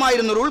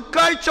മാത്രമായിരുന്നു, ഒരു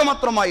ഉൾക്കാഴ്ച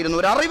മാത്രമായിരുന്നു,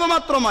 ഒരു അറിവ്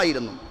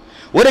മാത്രമായിരുന്നു,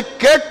 ഒരു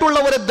കേട്ടുള്ള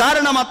ഒരു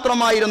ധാരണ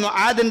മാത്രമായിരുന്നു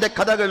ആദിന്റെ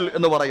കഥകൾ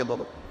എന്ന്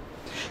പറയുന്നത്.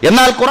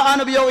 എന്നാൽ ഖുർആൻ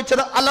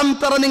ഉപയോഗിച്ചത് അലം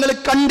തറ, നിങ്ങൾ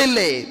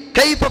കണ്ടില്ലേ?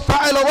 കൈഫ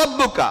ഫഅല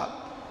റബ്ബുക,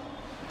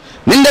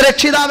 നിന്റെ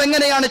രക്ഷിതാവ്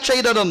എങ്ങനെയാണ്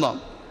ചെയ്തതെന്ന്.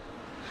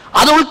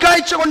 അത്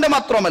ഉൾക്കാഴ്ച കൊണ്ട്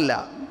മാത്രമല്ല,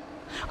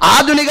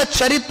 ആധുനിക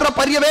ചരിത്ര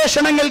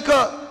പര്യവേഷണങ്ങൾക്ക്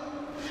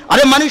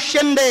അത്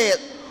മനുഷ്യന്റെ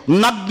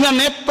നഗ്ന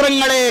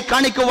നേത്രങ്ങളെ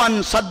കാണിക്കുവാൻ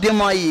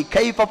സാധ്യമായി.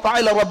 കൈഫ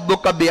ഫഅല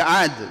റബ്ബുക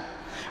ബിആദ്,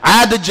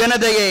 ആദ്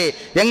ജനതയെ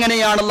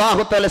എങ്ങനെയാണ്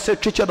അല്ലാഹു തആല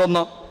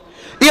ശിക്ഷിച്ചതെന്ന്.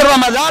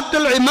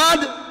 ഇറമദാത്തുൽ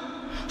ഇമാദ്,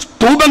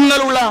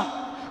 സ്തൂപങ്ങളുള്ള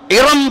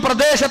ഇറം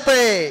പ്രദേശത്തെ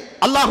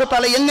അല്ലാഹു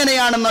തആല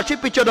എങ്ങനെയാണ്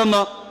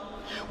നശിപ്പിച്ചതെന്ന്.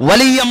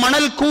 വലിയ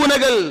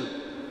മണൽക്കൂനകൾ,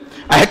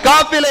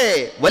 അഹ്കാഫിലെ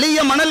വലിയ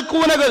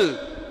മണൽക്കൂനകൾ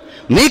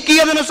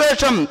നീക്കിയതിനു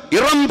ശേഷം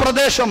ഇറം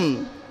പ്രദേശം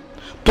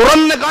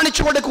തുറന്ന്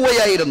കാണിച്ചു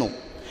കൊടുക്കുകയായിരുന്നു,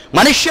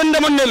 മനുഷ്യന്റെ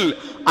മുന്നിൽ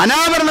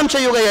അനാവരണം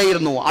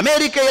ചെയ്യുകയായിരുന്നു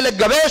അമേരിക്കയിലെ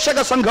ഗവേഷക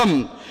സംഘം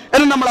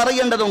എന്ന് നമ്മൾ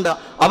അറിയേണ്ടതുണ്ട്.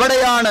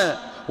 അവിടെയാണ്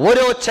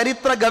ഓരോ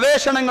ചരിത്ര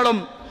ഗവേഷണങ്ങളും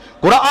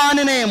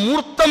ഖുർആനിനെ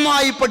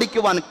മൂർത്തമായി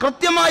പഠിക്കുവാൻ,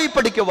 കൃത്യമായി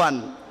പഠിക്കുവാൻ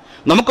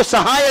നമുക്ക്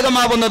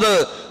സഹായകമാവുന്നത്.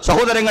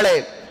 സഹോദരങ്ങളെ,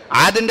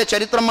 ആദിന്റെ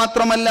ചരിത്രം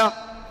മാത്രമല്ല,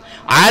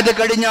 ആദ്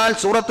കഴിഞ്ഞാൽ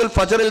സൂറത്തുൽ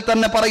ഫജ്റിൽ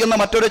തന്നെ പറയുന്ന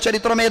മറ്റൊരു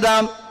ചരിത്രം ഏതാ?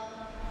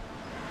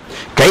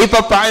 കൈഫ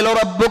ഫഅല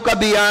റബ്ബുക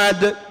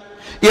ബിആദ്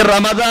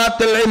ഇറമ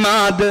ദാത്തുൽ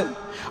ഇമാദ്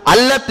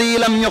അല്ലതി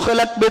ലം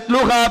യുഖ്ലഖ്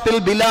മിത്ലുഹാ ഫിൽ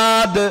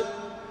ബിലാദ്.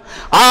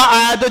 ആ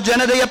ആദ്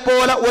ജനതയെ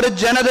പോലെ ഒരു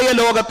ജനതയെ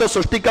ലോകത്ത്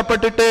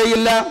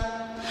സൃഷ്ടിക്കപ്പെട്ടിട്ടേയില്ല.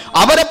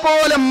 അവരെ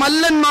പോലെ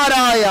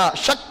മല്ലന്മാരായ,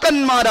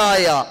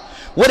 ശക്തന്മാരായ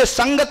ഒരു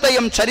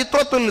സംഘത്തെയും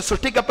ചരിത്രത്തിൽ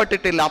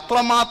സൃഷ്ടിക്കപ്പെട്ടിട്ടില്ല.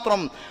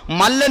 അത്രമാത്രം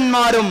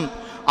മല്ലന്മാരും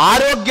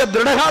ആരോഗ്യ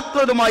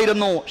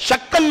ദൃഢഗാത്രരുമായിരുന്നു,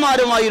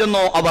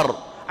 ശക്തന്മാരുമായിരുന്നു അവർ,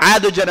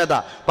 ആദ് ജനത.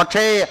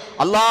 പക്ഷേ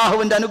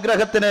അള്ളാഹുവിന്റെ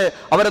അനുഗ്രഹത്തിന്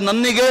അവർ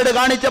നന്ദികേട്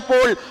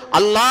കാണിച്ചപ്പോൾ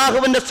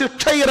അള്ളാഹുവിന്റെ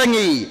ശിക്ഷ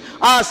ഇറങ്ങി.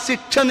 ആ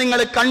ശിക്ഷ നിങ്ങൾ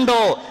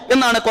കണ്ടോ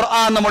എന്നാണ്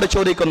ഖുർആൻ നമ്മോട്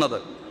ചോദിക്കുന്നത്.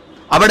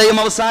 അവിടെയും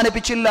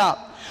അവസാനിപ്പിച്ചില്ല.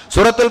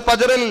 സൂറത്തുൽ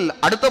ഫജ്റിൽ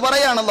അടുത്ത്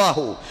പറയാണ്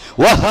അല്ലാഹു,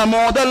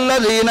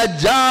 വഹമൂദല്ലദീന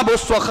ജാബു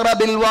സ്വഖറ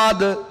ബിൽ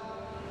വാദ്.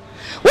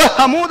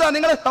 വഹമൂദ,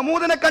 നിങ്ങൾ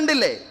സമൂദിനെ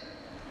കണ്ടില്ലേ?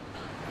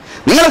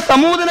 നിങ്ങൾ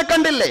സമൂദിനെ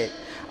കണ്ടില്ലേ?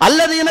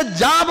 അല്ലദീന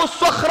ജാബു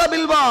സ്വഖ്റ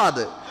ബിൽ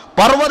വാദ്,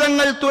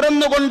 പർവ്വതങ്ങൾ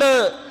തുരന്നുകൊണ്ട്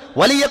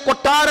വലിയ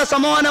കൊട്ടാര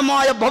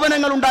സമാനമായ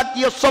ഭവനങ്ങൾ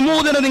ഉണ്ടാക്കിയ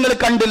സമൂദിനെ നിങ്ങൾ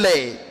കണ്ടില്ലേ?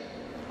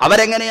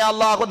 അവരെങ്ങനെയാ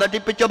അള്ളാഹു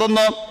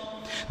നടിപ്പിച്ചതെന്ന്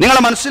നിങ്ങൾ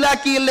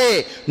മനസ്സിലാക്കിയില്ലേ?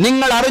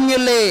 നിങ്ങൾ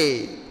അറിഞ്ഞില്ലേ?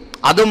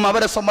 അതും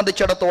അവരെ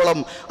സംബന്ധിച്ചിടത്തോളം,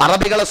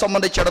 അറബികളെ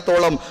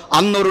സംബന്ധിച്ചിടത്തോളം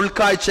അന്നൊരു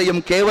ഉൾക്കാഴ്ചയും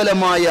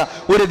കേവലമായ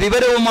ഒരു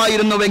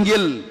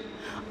വിവരവുമായിരുന്നുവെങ്കിൽ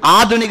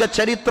ആധുനിക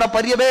ചരിത്ര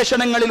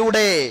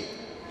പര്യവേഷണങ്ങളിലൂടെ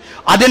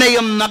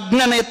അതിനെയും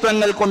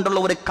നഗ്നനേത്രങ്ങൾ കൊണ്ടുള്ള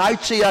ഒരു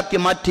കാഴ്ചയാക്കി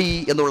മാറ്റി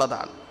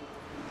എന്നുള്ളതാണ്.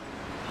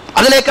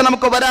 അതിലേക്ക്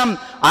നമുക്ക് വരാം.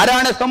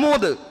 ആരാണ്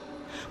സമൂദ്?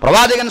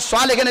 പ്രവാചകൻ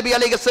സ്വാലിഹ് നബി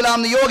അലൈഹിസ്സലാം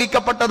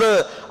നിയോഗിക്കപ്പെട്ടത്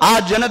ആ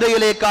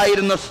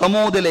ജനതയിലേക്കായിരുന്നു,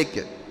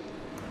 സമൂദിലേക്ക്.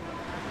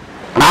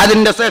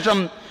 അതിന്റെ ശേഷം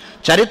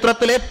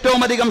ചരിത്രത്തിൽ ഏറ്റവും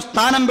അധികം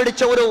സ്ഥാനം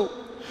പിടിച്ച ഒരു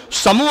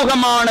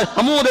സമൂഹമാണ്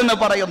സമൂദ് എന്ന്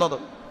പറയുന്നത്.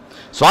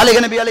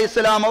 സ്വാലിഹ് നബി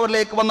അലൈഹിസ്സലാം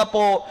അവരിലേക്ക്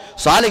വന്നപ്പോ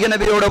സ്വാലിഹ്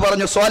നബിയോട്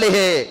പറഞ്ഞു,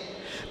 സ്വാലിഹേ,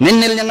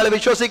 നിന്നിൽ ഞങ്ങൾ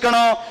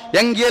വിശ്വസിക്കണോ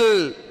എങ്കിൽ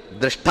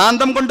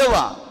ദൃഷ്ടാന്തം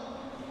കൊണ്ടുവാ,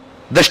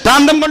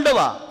 ദൃഷ്ടാന്തം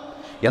കൊണ്ടുവാ.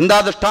 എന്താ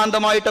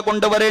ദൃഷ്ടാന്തമായിട്ട്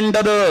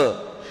കൊണ്ടുവരേണ്ടത്?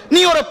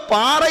 നീ ഒരു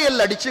പാറയിൽ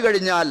അടിച്ചു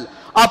കഴിഞ്ഞാൽ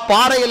ആ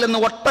പാറയിൽ നിന്ന്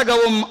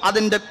ഒട്ടകവും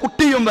അതിന്റെ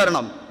കുട്ടിയും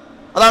വരണം.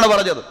 അതാണ്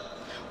പറഞ്ഞത്.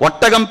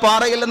 ഒട്ടകം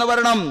പാറയിൽ നിന്ന്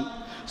വരണം.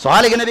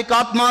 സ്വാലിഹ് നബിക്ക്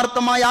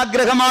ആത്മാർത്ഥമായ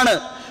ആഗ്രഹമാണ്.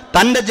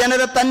 തന്റെ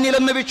ജനത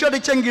തന്നിലെന്ന്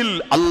വിശ്വസിച്ചെങ്കിൽ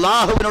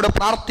അള്ളാഹുവിനോട്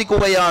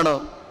പ്രാർത്ഥിക്കുകയാണ്,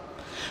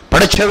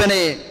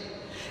 പഠിച്ചവനെ,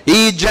 ഈ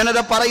ജനത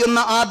പറയുന്ന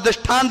ആ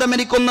ദൃഷ്ടാന്തം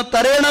എനിക്കൊന്ന്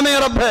തരണമേ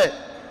റബ്ബേ,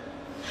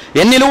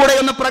 എന്നിലൂടെ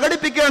ഒന്ന്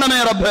പ്രകടിപ്പിക്കണമേ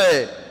റബ്ബേ.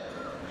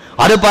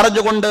 അത്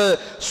പറഞ്ഞുകൊണ്ട്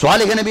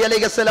സ്വാലിഹ് നബി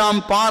അലൈഹിസ്സലാം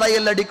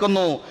പാറയിൽ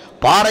അടിക്കുന്നു.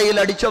 പാറയിൽ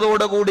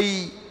അടിച്ചതോടുകൂടി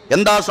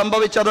എന്താ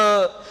സംഭവിച്ചത്?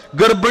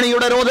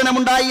 ഗർഭിണിയുടെ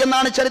രോദനമുണ്ടായി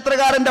എന്നാണ്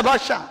ചരിത്രകാരന്റെ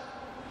ഭാഷ.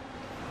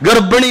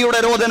 ഗർഭിണിയുടെ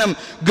രോദനം,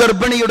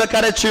 ഗർഭിണിയുടെ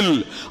കരച്ചിൽ.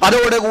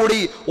 അതോടുകൂടി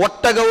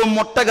ഒട്ടകവും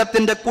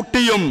ഒട്ടകത്തിന്റെ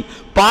കുട്ടിയും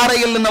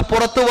പാറയിൽ നിന്ന്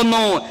പുറത്തു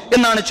വന്നു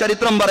എന്നാണ്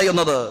ചരിത്രം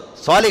പറയുന്നത്.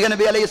 സ്വാലിഹ്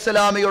നബി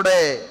അലൈഹിസ്സലാമയുടെ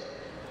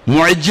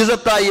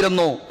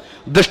മുഅ്ജിസത്തായിരുന്നു,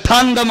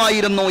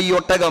 ദൃഷ്ടാന്തമായിരുന്നു ഈ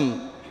ഒട്ടകം.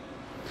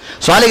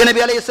 സ്വാലിഹ്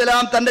നബി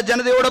അലൈഹിസ്സലാം തന്റെ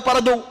ജനതയോട്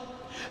പറഞ്ഞു,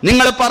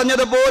 നിങ്ങൾ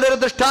പറഞ്ഞതുപോലെ ഒരു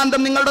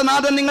ദൃഷ്ടാന്തം നിങ്ങളുടെ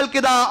നാഥൻ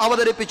നിങ്ങൾക്കിതാ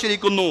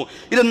അവതരിപ്പിച്ചിരിക്കുന്നു.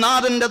 ഇത്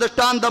നാഥന്റെ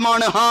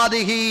ദൃഷ്ടാന്തമാണ്.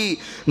 ഹാദിഹി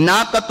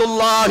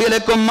നാഖത്തുല്ലാഹി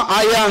ലക്കും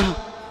ആയ,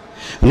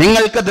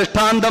 നിങ്ങൾക്ക്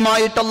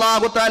ദൃഷ്ടാന്തമായിട്ട്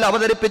അല്ലാഹു തആല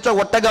അവതരിപ്പിച്ച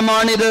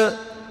ഒട്ടകമാണിത്.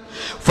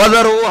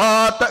 ഫദറൂഹാ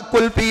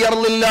തഅകുൽ ഫീ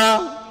അർളില്ലാ,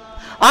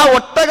 ആ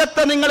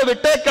ഒട്ടകത്തെ നിങ്ങൾ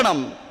വിട്ടേക്കണം,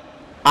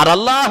 അത്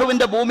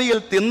അല്ലാഹുവിന്റെ ഭൂമിയിൽ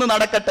തിന്നു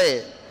നടക്കട്ടെ.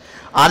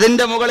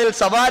 അതിന്റെ മുകളിൽ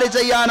സവാരി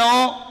ചെയ്യാനോ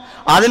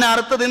അതിനെ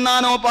അറുത്ത്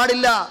തിന്നാനോ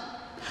പാടില്ല,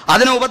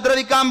 അതിനെ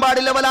ഉപദ്രവിക്കാൻ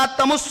പാടില്ല. വലാ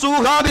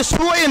തമുസ്സൂഹാ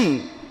ബിസ്സൂഇൻ,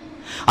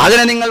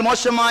 അതിനെ നിങ്ങൾ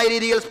മോശമായ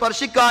രീതിയിൽ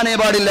സ്പർശിക്കാനേ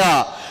പാടില്ല.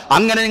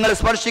 അങ്ങനെ നിങ്ങൾ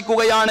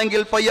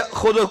സ്പർശിക്കുകയാണെങ്കിൽ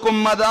ഫയഖുദുകും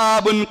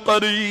അദാബുൻ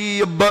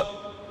ഖരീബ്,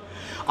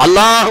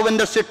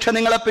 അല്ലാഹുവിന്റെ ശിക്ഷ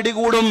നിങ്ങളെ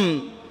പിടികൂടും.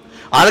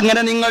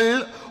 അങ്ങനെ നിങ്ങൾ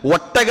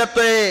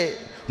ഒട്ടകത്തെ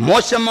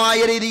മോശമായ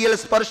രീതിയിൽ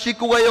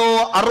സ്പർശിക്കുകയോ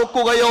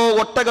അറുക്കുകയോ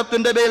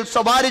ഒട്ടകത്തിന്റെ മേൽ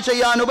സവാരി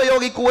ചെയ്യാൻ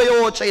ഉപയോഗിക്കുകയോ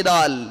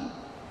ചെയ്താൽ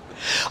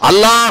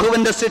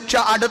അല്ലാഹുവിന്റെ ശിക്ഷ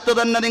അടുത്ത്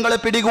തന്നെ നിങ്ങളെ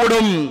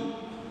പിടികൂടും.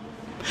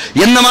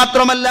 എന്ന്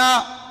മാത്രമല്ല,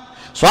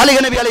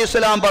 സ്വാലിഹ് നബി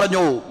അലൈഹിസ്സലാം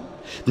പറഞ്ഞു,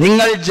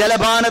 നിങ്ങൾ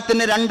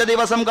ജലപാനത്തിന് 2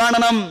 ദിവസം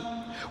കാണണം.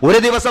 ഒരു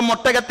ദിവസം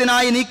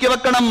ഒട്ടകത്തിനായി നീക്കി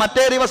വെക്കണം,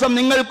 മറ്റേ ദിവസം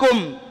നിങ്ങൾക്കും.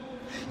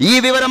 ഈ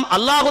വിവരം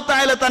അല്ലാഹു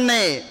തആല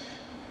തന്നെ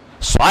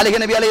സ്വാലിഹ്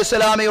നബി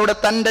അലൈഹിസ്സലാമയോട്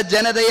തന്റെ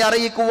ജനതയെ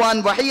അറിയിക്കുവാൻ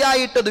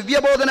വഹയായിട്ട്,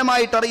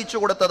 ദിവ്യബോധനമായിട്ട് അറിയിച്ചു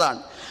കൊടുത്തതാണ്.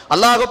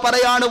 അല്ലാഹു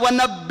പറയാണ്,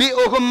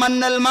 വനബ്ബിഉഹും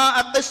അന്നൽ മാഅ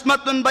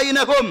ഖിസ്മത്തുൻ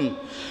ബൈനഹും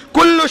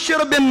കുല്ലു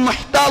ശിർബിൻ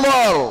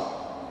മുഹ്തളർ,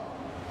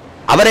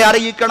 അവരെ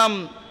അറിയിക്കണം,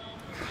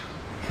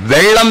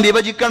 വെള്ളം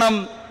വിഭജിക്കണം.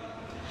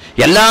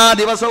 എല്ലാ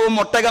ദിവസവും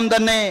ഒട്ടകം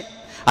തന്നെ,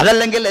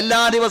 അതല്ലെങ്കിൽ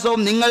എല്ലാ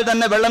ദിവസവും നിങ്ങൾ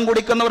തന്നെ വെള്ളം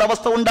കുടിക്കുന്ന ഒരു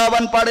അവസ്ഥ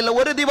ഉണ്ടാവാൻ പാടില്ല.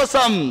 ഒരു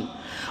ദിവസം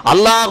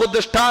അല്ലാഹു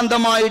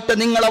ദൃഷ്ടാന്തമായിട്ട്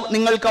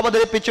നിങ്ങൾക്ക്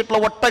അവതരിപ്പിച്ചിട്ടുള്ള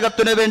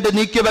ഒട്ടകത്തിന് വേണ്ടി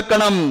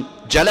നീക്കിവെക്കണം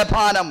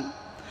ജലപാനം.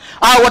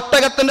 ആ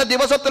ഒട്ടകത്തിന്റെ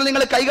ദിവസത്തിൽ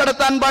നിങ്ങൾ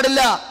കൈകടത്താൻ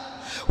പാടില്ല.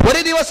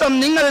 ഒരു ദിവസം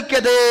നിങ്ങൾക്ക്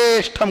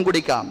യഥേഷ്ടം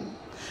കുടിക്കാം.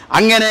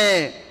 അങ്ങനെ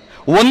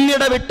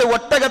ഒന്നിടവിട്ട്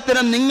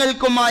ഒട്ടകത്തിന്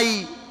നിങ്ങൾക്കുമായി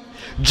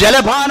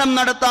ജലപാനം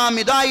നടത്താം.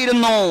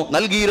 ഇതായിരുന്നു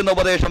നൽകിയിരുന്ന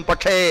ഉപദേശം.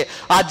 പക്ഷേ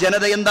ആ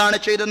ജനത എന്താണ്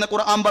ചെയ്തതെന്ന്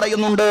ഖുർആൻ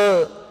പറയുന്നുണ്ട്.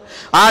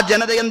 ആ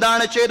ജനത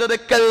എന്താണ് ചെയ്തത്?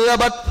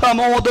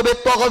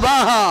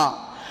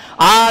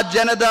 ആ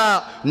ജനത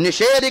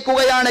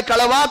നിഷേധിക്കുകയാണ്,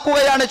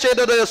 കളവാക്കുകയാണ്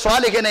ചെയ്തത്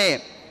സ്വാലിഹിനെ.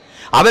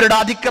 അവരുടെ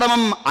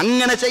അതിക്രമം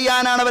അങ്ങനെ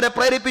ചെയ്യാനാണ് അവരെ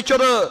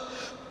പ്രേരിപ്പിച്ചത്.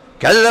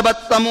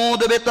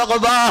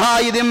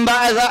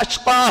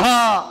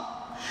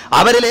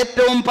 അവരിൽ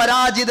ഏറ്റവും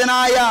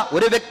പരാജിതനായ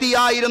ഒരു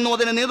വ്യക്തിയായിരുന്നു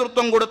അതിന്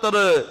നേതൃത്വം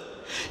കൊടുത്തത്.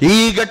 ഈ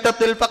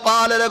ഘട്ടത്തിൽ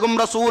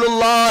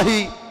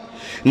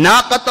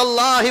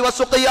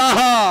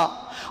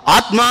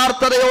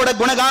ആത്മാർത്ഥതയോടെ,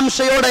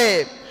 ഗുണകാംക്ഷയോടെ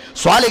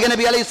സ്വാലിഹ്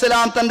നബി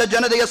അലൈഹിസ്സലാം തന്റെ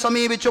ജനതയെ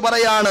സമീപിച്ചു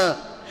പറയാണ്,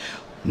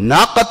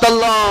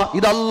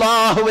 ഇത്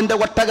അല്ലാഹുവിന്റെ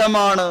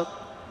ഒട്ടകമാണ്,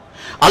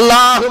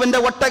 അല്ലാഹുവിന്റെ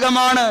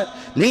ഒട്ടകമാണ്,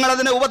 നിങ്ങൾ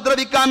അതിനെ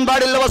ഉപദ്രവിക്കാൻ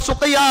പാടില്ല.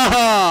 വസുഖിയാഹ,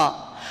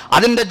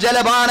 അതിന്റെ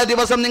ജലപാന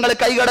ദിവസം നിങ്ങൾ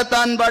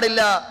കൈകടത്താൻ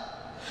പാടില്ല.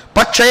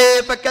 പക്ഷേ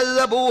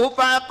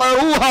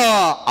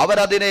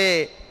അവരതിനെ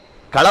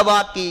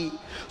കളവാക്കി.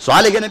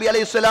 സ്വാലിഹ് നബി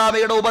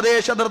അലൈഹിസ്സലാമയുടെ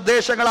ഉപദേശ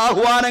നിർദ്ദേശങ്ങൾ,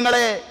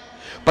 ആഹ്വാനങ്ങളെ,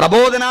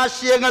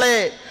 പ്രബോധനാശയങ്ങളെ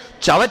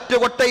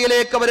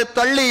ചവറ്റുകൊട്ടയിലേക്ക് അവർ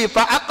തള്ളി.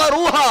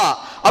 ഫഅഖറൂഹ,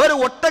 അവർ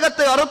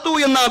ഒട്ടകത്തെ അറുത്തു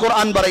എന്നാണ്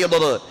ഖുർആൻ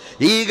പറയുന്നത്.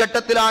 ഈ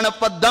ഘട്ടത്തിലാണ്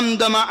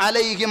ഫദംദമ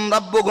അലൈഹിം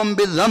റബ്ബുഹും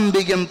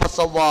ബിദംബിഹിം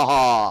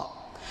ഫസവ്വാഹാ,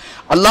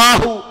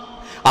 അല്ലാഹു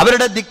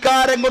അവരുടെ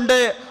ധിക്കാരം കൊണ്ട്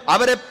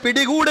അവരെ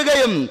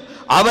പിടികൂടുകയും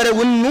അവരെ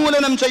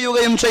ഉന്മൂലനം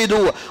ചെയ്യുകയും ചെയ്തു.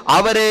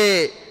 അവരെ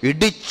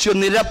ഇടിച്ചു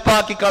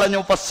നിരപ്പാക്കി കളഞ്ഞു.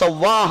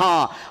 ഫസവ്വാഹ,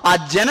 ആ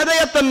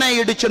ജനതയെ തന്നെ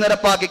ഇടിച്ചു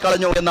നിരപ്പാക്കി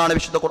കളഞ്ഞു എന്നാണ്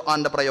വിശുദ്ധ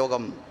ഖുർആന്റെ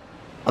പ്രയോഗം.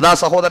 അതാ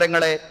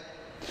സഹോദരങ്ങളെ,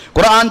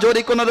 ഖുർആൻ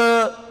ചോദിക്കുന്നത്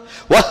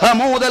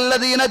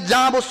വഹമൂദല്ലദീന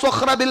ജാബു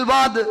സ്വഖ്റ ബിൽ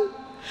വാദ്,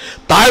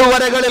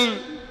 താഴ്വരകളിൽ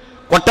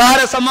കൊട്ടാര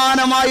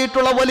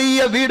സമാനമായിട്ടുള്ള വലിയ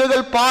വീടുകൾ,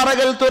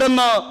 പാറകൾ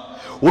തുറന്ന്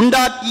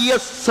ഉണ്ടാക്കിയ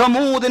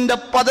സമൂദിന്റെ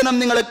പതനം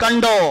നിങ്ങൾ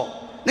കണ്ടോ?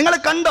 നിങ്ങൾ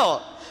കണ്ടോ?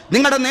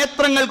 നിങ്ങളുടെ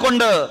നേത്രങ്ങൾ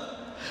കൊണ്ട്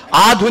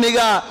ആധുനിക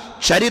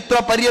ചരിത്ര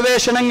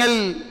പര്യവേഷണങ്ങൾ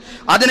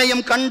അതിനെയും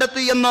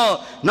കണ്ടെത്തി എന്ന്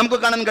നമുക്ക്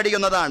കാണാൻ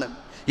കഴിയുന്നതാണ്.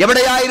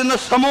 എവിടെയായിരുന്നു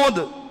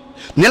സമൂദ്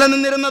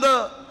നിലനിന്നിരുന്നത്?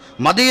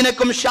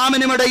 മദീനക്കും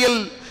ഷാമിനുമിടയിൽ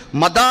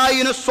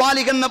മദായിനു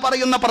സ്വാലിഹ് എന്ന്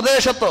പറയുന്ന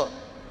പ്രദേശത്ത്.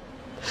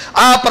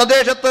 ആ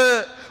പ്രദേശത്ത്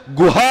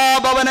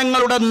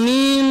ഗുഹാഭവനങ്ങളുടെ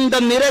നീണ്ട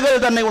നിരകൾ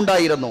തന്നെ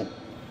ഉണ്ടായിരുന്നു.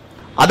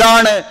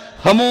 അതാണ്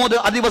ഹമൂദ്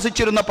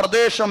അധിവസിച്ചിരുന്ന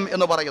പ്രദേശം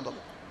എന്ന് പറയുന്നത്.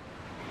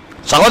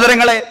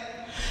 സഹോദരങ്ങളെ,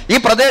 ഈ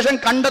പ്രദേശം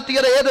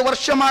കണ്ടെത്തിയത് ഏത്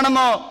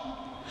വർഷമാണെന്നോ?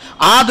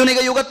 ആധുനിക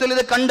യുഗത്തിൽ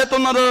ഇത്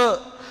കണ്ടെത്തുന്നത്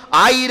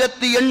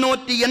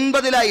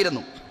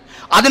 1880-ലായിരുന്നു.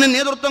 അതിന്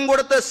നേതൃത്വം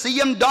കൊടുത്ത്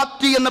CM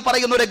ഡാപ്റ്റി എന്ന്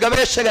പറയുന്ന ഒരു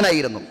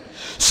ഗവേഷകനായിരുന്നു.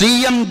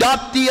 CM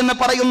ഡാപ്റ്റി എന്ന്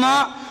പറയുന്ന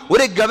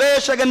ഒരു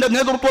ഗവേഷകന്റെ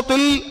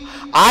നേതൃത്വത്തിൽ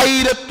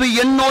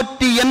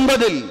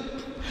 1880-ൽ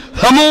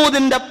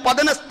ഹമൂദിന്റെ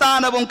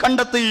പതനസ്ഥാനവും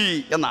കണ്ടെത്തി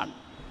എന്നാണ്.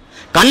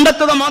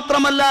 കണ്ടെത്തുക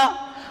മാത്രമല്ല,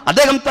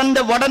 അദ്ദേഹം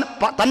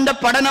തന്റെ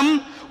പഠനം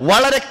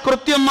വളരെ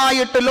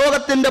കൃത്യമായിട്ട്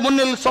ലോകത്തിന്റെ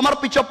മുന്നിൽ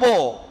സമർപ്പിച്ചപ്പോ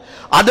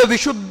അത്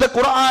വിശുദ്ധ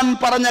ഖുർആൻ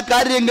പറഞ്ഞ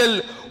കാര്യങ്ങൾ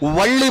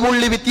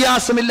വള്ളിപുള്ളി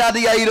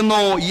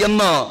വ്യത്യാസമില്ലാതെയായിരുന്നു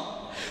എന്ന്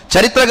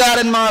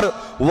ചരിത്രകാരന്മാർ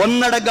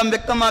ഒന്നടങ്കം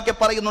വ്യക്തമാക്കി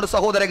പറയുന്നുണ്ട്.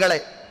 സഹോദരങ്ങളെ,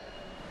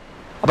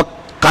 അപ്പൊ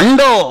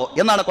കണ്ടോ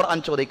എന്നാണ് ഖുർആൻ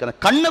ചോദിക്കുന്നത്.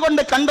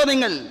 കണ്ണുകൊണ്ട് കണ്ടോ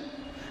നിങ്ങൾ?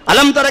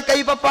 അലം തറ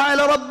കൈഫ ഫഅല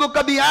റബ്ബുക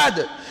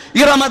ബിആദ്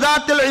ഇറമ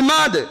ദാത്തിൽ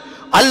ഇമാദ്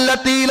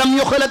അല്ലതി ലം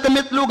യുഖ്ലഖ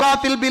മിത്ലുഹാ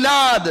ഫിൽ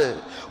ബിലാദ്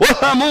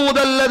വഹമൂദ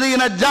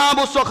അല്ലദീന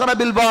ജാബു സ്വഖറ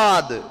ബിൽ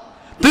വാദ്.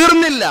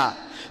 തീർന്നില്ല.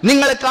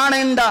 നിങ്ങൾ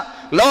കാണേണ്ട,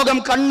 ലോകം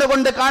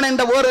കണ്ണുകൊണ്ട്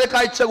കാണേണ്ട വേറൊരു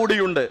കാഴ്ച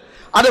കൂടിയുണ്ട്.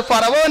 അത്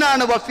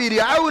ഫറവോനാണ്.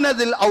 വഫിർഔന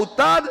ദിൽ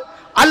ഔതാദ്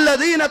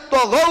അല്ലദീന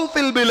തഗൗ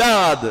ഫിൽ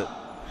ബിലാദ്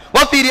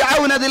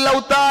വഫിർഔന ദിൽ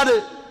ഔതാദ്.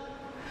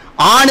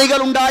 ആണികൾ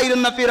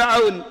ഉണ്ടായിരുന്ന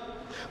ഫിർഔൻ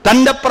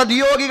തന്റെ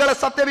പ്രതിയോഗികളെ,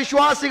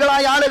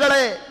 സത്യവിശ്വാസികളായ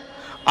ആളുകളെ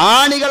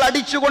ആണികൾ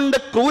അടിച്ചുകൊണ്ട്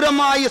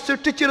ക്രൂരമായി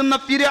സൃഷ്ടിച്ചിരുന്ന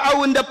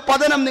ഫിർഔന്റെ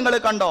പതനം നിങ്ങൾ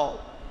കണ്ടോ?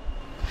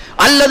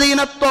 അല്ലദീന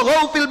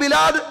തഗൗ ഫിൽ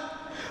ബിലാദ്,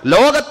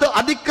 ലോകത്ത്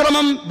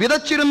അതിക്രമം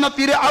വിതച്ചിരുന്ന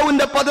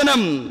ഫിർഔന്റെ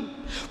പതനം.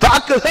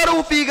 ഫഅക്സറു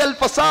ഫീൽ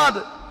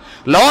ഫസാദ്,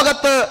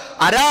 ലോകത്ത്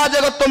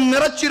അരാജകത്വം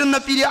നിറച്ചിരുന്ന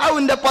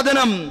ഫിർഔന്റെ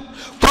പതനം.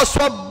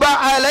 ഫസ്വബ്ബ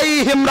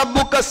അലൈഹിം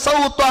റബ്ബുക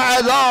സൗത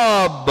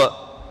അദാബ്,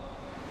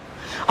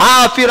 ആ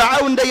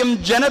ഫിർഔന്റെയും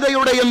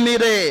ജനതയുടെയും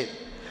മീതെ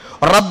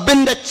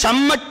റബ്ബിന്റെ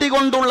ചമ്മട്ടി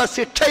കൊണ്ടുള്ള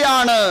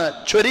ശിക്ഷയാണ്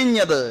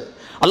ചൊരിഞ്ഞത്.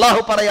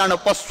 അല്ലാഹു പറയാണ്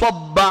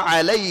ഫസ്വബ്ബ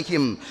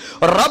അലൈഹിം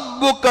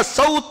റബ്ബുക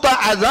സൗത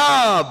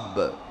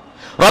അദാബ്,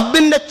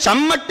 റബ്ബിന്റെ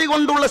ചമ്മട്ടി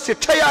കൊണ്ടുള്ള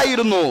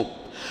ശിക്ഷയായിരുന്നു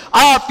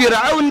ആ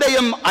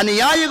ഫിർഔന്റെയും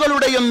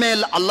അനുയായികളുടെയും മേൽ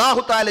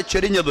അല്ലാഹു തആല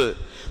ചൊരിഞ്ഞത്.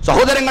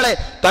 സഹോദരങ്ങളെ,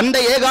 തന്റെ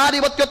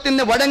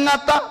ഏകാധിപത്യത്തിന്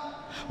വഴങ്ങാത്ത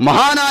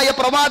മഹാനായ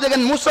പ്രവാചകൻ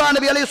മൂസാ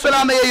നബി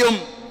അലൈഹിസ്സലാമയെയും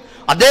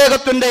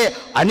അദ്ദേഹത്തിന്റെ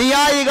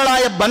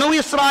അനുയായികളായ ബനൂ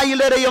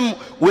ഇസ്രായേലരെയും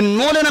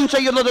ഉന്മൂലനം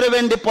ചെയ്യുന്നതിനു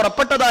വേണ്ടി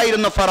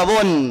പുറപ്പെട്ടതായിരുന്നു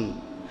ഫറവോൻ.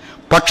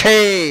 പക്ഷേ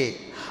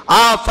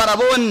ആ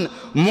ഫറവോൻ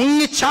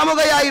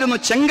മുങ്ങിച്ചാവുകയായിരുന്നു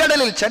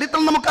ചെങ്കടലിൽ.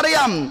 ചരിത്രം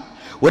നമുക്കറിയാം,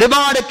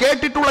 ഒരുപാട്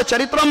കേട്ടിട്ടുള്ള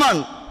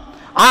ചരിത്രമാണ്.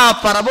 ആ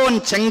ഫറവോൻ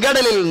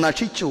ചെങ്കടലിൽ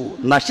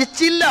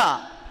നശിച്ചില്ല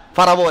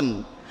ഫറവോൻ.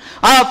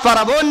 ആ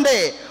ഫറവോന്റെ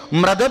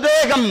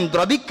മൃതദേഹം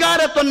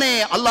ദ്രവിക്കാരെ തന്നെ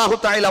അല്ലാഹു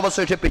തആല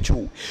അവശേഷിപ്പിച്ചു.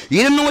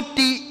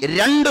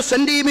 202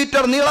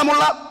 സെന്റിമീറ്റർ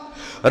നീളമുള്ള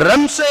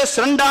റംസേസ്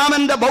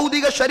രണ്ടാമന്റെ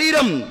ഭൗതിക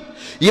ശരീരം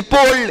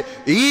ഇപ്പോൾ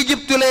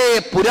ഈജിപ്തിലെ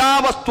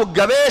പുരാവസ്തു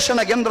ഗവേഷണ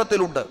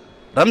കേന്ദ്രത്തിലുണ്ട്.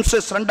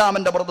 റംസേസ്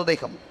രണ്ടാമന്റെ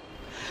മൃതദേഹം.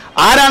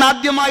 ആരാണ്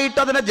ആദ്യമായിട്ട്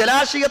അതിനെ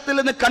ജലാശയത്തിൽ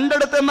നിന്ന്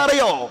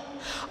കണ്ടെടുത്തെന്നറിയോ?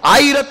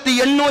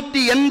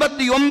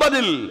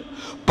 1889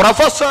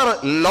 പ്രൊഫസർ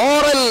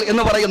ലോറൽ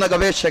എന്ന് പറയുന്ന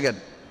ഗവേഷകൻ.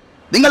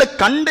 നിങ്ങൾ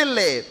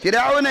കണ്ടില്ലേ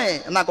ഫിർഔനെ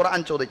എന്നാ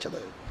ഖുർആൻ ചോദിച്ചത്.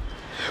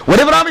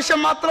 ഒരു പ്രാവശ്യം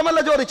മാത്രമല്ല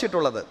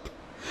ചോദിച്ചിട്ടുള്ളത്,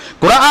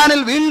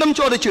 ഖുർആനിൽ വീണ്ടും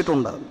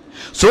ചോദിച്ചിട്ടുണ്ട്.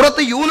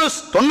 സൂറത്ത് യൂനുസ്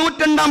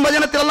 92-ാം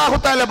വചനത്തിൽ അല്ലാഹു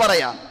തആല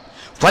പറയാം,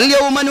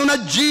 ഫൽയൗമ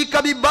നുനജ്ജീക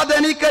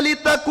ബിബദനിക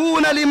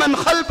ലിതകൂന ലിമൻ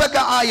ഖൽഫക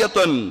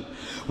ആയത്തുൻ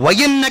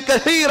വഇന്ന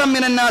കസീറൻ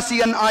മിനൻ നാസി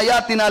അൻ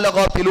ആയാതിനാ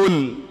ലഗാഫിലൂൻ.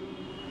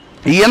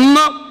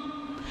 എന്ന്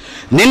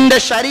നിന്റെ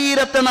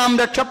ശരീരത്തെ നാം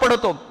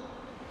രക്ഷപ്പെടുത്തും.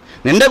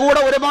 നിന്റെ കൂടെ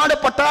ഒരുപാട്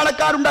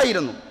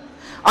പട്ടാളക്കാരുണ്ടായിരുന്നു.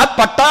 ആ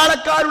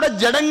പട്ടാളക്കാരുടെ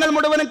ജഡങ്ങൾ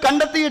മുഴുവനും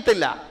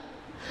കണ്ടെത്തിയിട്ടില്ല.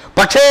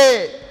 പക്ഷേ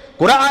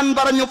ഖുർആൻ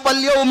പറഞ്ഞു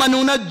ഫൽയൗമ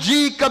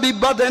നുനജ്ജീക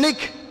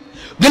ബിബദനിക്,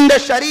 നിന്റെ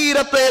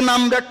ശരീരത്തെ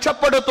നാം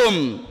രക്ഷപ്പെടുത്തും.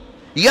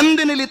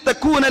 എന്തിന്?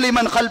 ലിതകൂന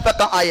ലിമൻ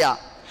ഖൽഫക ആയ,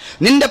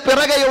 നിന്റെ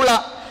പിറകെയുള്ള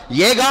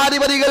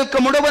ഏകാധിപതികൾക്ക്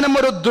മുഴുവനും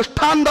ഒരു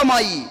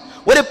ദൃഷ്ടാന്തമായി,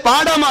 ഒരു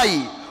പാഠമായി,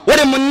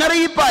 ഒരു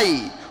മുന്നറിയിപ്പായി.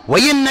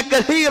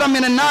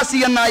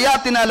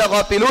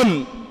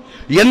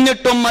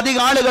 എന്നിട്ടും അധിക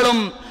ആളുകളും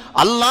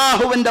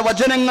അള്ളാഹുവിന്റെ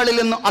വചനങ്ങളിൽ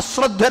നിന്ന്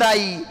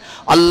അശ്രദ്ധരായി,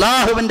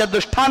 അള്ളാഹുവിന്റെ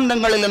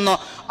ദൃഷ്ടാന്തങ്ങളിൽ നിന്ന്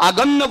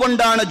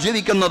അകന്നുകൊണ്ടാണ്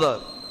ജീവിക്കുന്നത്.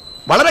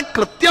 വളരെ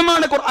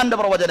കൃത്യമാണ് ഖുർആന്റെ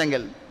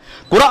പ്രവചനങ്ങൾ.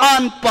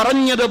 ഖുർആൻ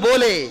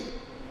പറഞ്ഞതുപോലെ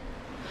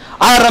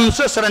ആ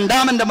റംസസ്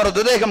രണ്ടാമന്റെ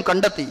മൃതദേഹം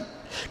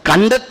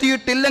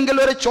കണ്ടെത്തിയിട്ടില്ലെങ്കിൽ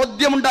ഒരു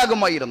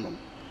ചോദ്യമുണ്ടാകുമായിരുന്നു.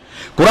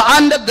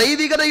 ഖുർആന്റെ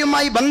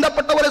ദൈവികതയുമായി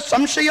ബന്ധപ്പെട്ട ഒരു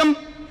സംശയം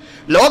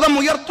ലോകം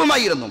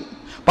ഉയർത്തുമായിരുന്നു.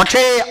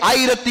 പക്ഷേ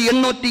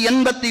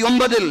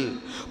 1889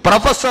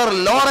 പ്രൊഫസർ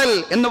ലോറൽ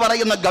എന്ന്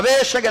പറയുന്ന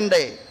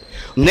ഗവേഷകന്റെ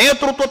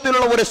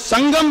നേതൃത്വത്തിലുള്ള ഒരു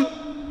സംഘം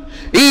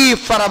ഈ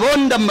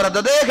ഫറവോന്റെ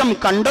മൃതദേഹം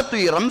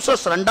കണ്ടെത്തി.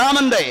 റംസസ്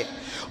രണ്ടാമന്റെ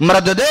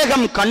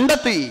മൃതദേഹം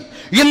കണ്ടെത്തി.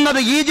 ഇന്നത്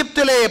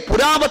ഈജിപ്തിലെ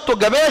പുരാവസ്തു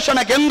ഗവേഷണ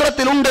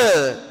കേന്ദ്രത്തിലുണ്ട്.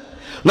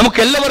 നമുക്ക്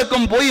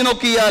എല്ലാവർക്കും പോയി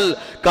നോക്കിയാൽ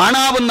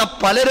കാണാവുന്ന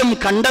പലരും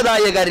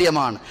കണ്ടതായ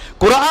കാര്യമാണ്.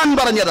 ഖുർആൻ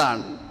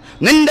പറഞ്ഞതാണ്,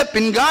 നിന്റെ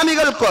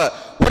പിൻഗാമികൾക്ക്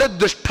ഒരു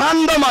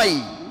ദൃഷ്ടാന്തമായി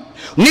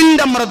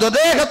നിന്റെ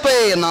മൃതദേഹത്തെ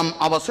നാം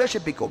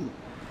അവശേഷിപ്പിക്കും.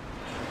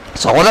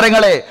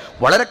 സഹോദരങ്ങളെ,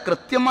 വളരെ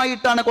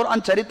കൃത്യമായിട്ടാണ് ഖുർആൻ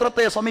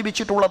ചരിത്രത്തെ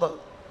സമീപിച്ചിട്ടുള്ളത്.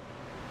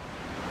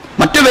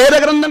 മറ്റു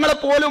വേദഗ്രന്ഥങ്ങളെ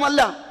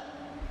പോലുമല്ല.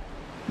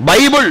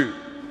 ബൈബിൾ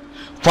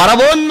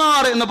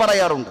ഫറവോന്മാർ എന്ന്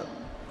പറയാറുണ്ട്.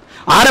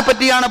 ആരെ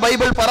പറ്റിയാണ്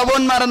ബൈബിൾ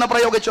ഫറവോന്മാർ എന്ന്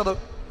പ്രയോഗിച്ചത്?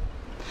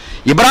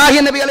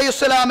 ഇബ്രാഹിം നബി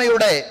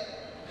അലൈഹിസ്സലാമയുടെ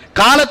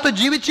കാലത്ത്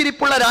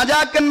ജീവിച്ചിരിപ്പുള്ള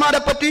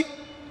രാജാക്കന്മാരെ പറ്റി,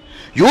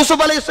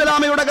 യൂസുഫ്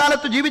അലൈഹിസ്സലാമയുടെ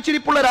കാലത്ത്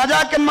ജീവിച്ചിരിപ്പുള്ള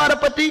രാജാക്കന്മാരെ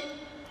പറ്റി,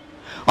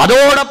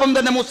 അതോടൊപ്പം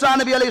തന്നെ മൂസാ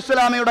നബി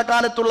അലൈഹിസ്സലാമയുടെ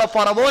കാലത്തുള്ള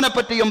ഫറവോനെ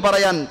പറ്റിയും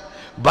പറയാൻ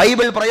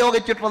ബൈബിൾ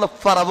പ്രയോഗിച്ചിട്ടുള്ളത്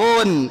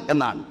ഫറവോൻ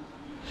എന്നാണ്.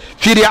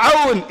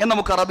 ഫിർഔൻ എന്ന്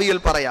നമുക്ക് അറബിയിൽ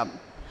പറയാം.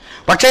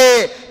 പക്ഷേ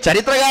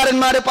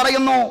ചരിത്രകാരന്മാര്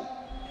പറയുന്നു,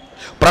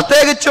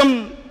 പ്രത്യേകിച്ചും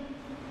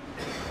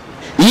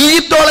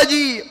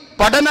ഈജിപ്തോളജി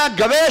പഠന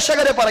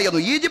ഗവേഷകരെ പറയുന്നു,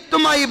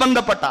 ഈജിപ്തുമായി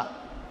ബന്ധപ്പെട്ട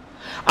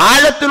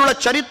ആഴത്തിലുള്ള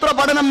ചരിത്ര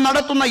പഠനം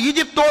നടത്തുന്ന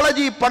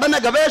ഈജിപ്തോളജി പഠന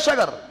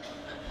ഗവേഷകർ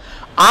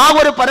ആ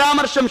ഒരു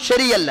പരാമർശം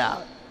ശരിയല്ല.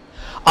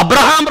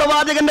 അബ്രഹാം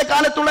പ്രവാചകന്റെ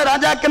കാലത്തുള്ള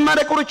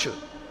രാജാക്കന്മാരെ കുറിച്ച്,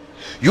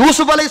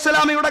 യൂസുഫ്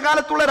അലൈഹിസ്സലാമയുടെ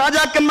കാലത്തുള്ള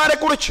രാജാക്കന്മാരെ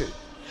കുറിച്ച്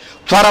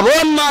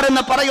ഫറവോന്മാർ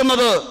എന്ന്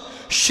പറയുന്നത്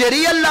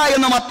ശരിയല്ല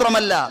എന്ന്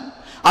മാത്രമല്ല,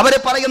 അവരെ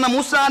പറയുന്ന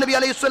മൂസാ നബി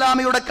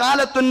അലൈഹിസ്സലാമയുടെ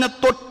കാലത്തിന്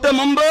തൊട്ട്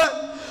മുമ്പ്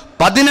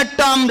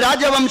 18ാം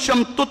രാജവംശം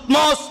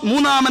തുത്മോസ്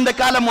മൂന്നാമന്റെ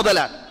കാലം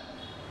മുതലാണ്.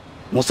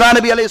 മൂസാ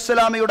നബി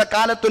അലൈഹിസ്സലാമയുടെ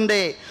കാലത്തിന്റെ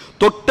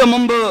തൊട്ട്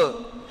മുമ്പ്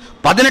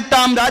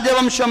 18ാം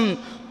രാജവംശം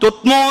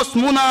തുത്മോസ്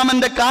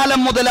മൂന്നാമന്റെ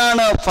കാലം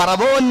മുതലാണ്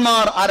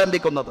ഫറവോന്മാർ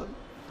ആരംഭിക്കുന്നത്.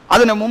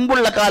 അതിനു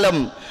മുമ്പുള്ള കാലം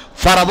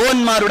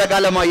ഫറവോന്മാരുടെ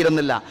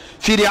കാലമായിരുന്നില്ല.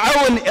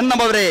 ഫിർഔൻ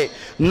എന്നവരെ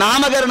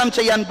നാമകരണം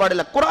ചെയ്യാൻ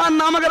പാടില്ല. ഖുർആൻ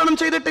നാമകരണം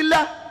ചെയ്തിട്ടില്ല.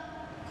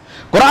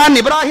 ഖുർആൻ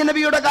ഇബ്രാഹിം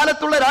നബിയുടെ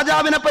കാലത്തുള്ള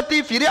രാജാവിനെ പറ്റി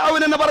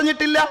ഫിർഔൻ എന്ന്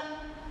പറഞ്ഞിട്ടില്ല.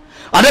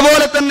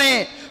 അതുപോലെ തന്നെ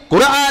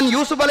ഖുർആൻ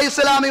യൂസുഫ്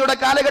അലൈഹിസ്സലാമയുടെ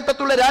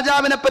കാലഘട്ടത്തുള്ള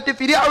രാജാവിനെ പറ്റി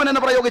ഫിർഔൻ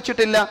എന്ന്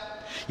പ്രയോഗിച്ചിട്ടില്ല.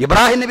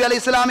 ഇബ്രാഹിം നബി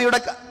അലൈഹിസ്സലാമയുടെ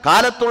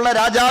കാലത്തുള്ള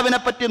രാജാവിനെ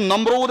പറ്റി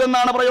നമ്രൂദ്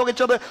എന്നാണ്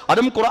പ്രയോഗിച്ചത്.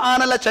 അതും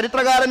ഖുർആനല്ല,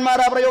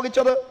 ചരിത്രകാരന്മാരാ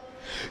പ്രയോഗിച്ചത്.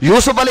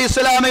 യൂസുഫ്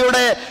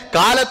അലൈഹിസ്സലാമയുടെ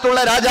കാലത്തുള്ള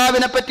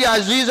രാജാവിനെ പറ്റി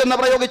അസീസ് എന്ന്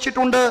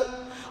പ്രയോഗിച്ചിട്ടുണ്ട്.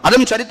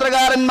 അതും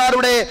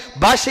ചരിത്രകാരന്മാരുടെ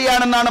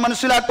ഭാഷയാണെന്നാണ്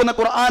മനസ്സിലാക്കുന്ന.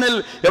 ഖുർആനിൽ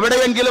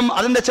എവിടെയെങ്കിലും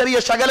അതിന്റെ ചെറിയ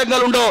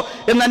ശകലങ്ങളുണ്ടോ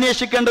എന്ന്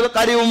അന്വേഷിക്കേണ്ട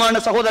കാര്യവുമാണ്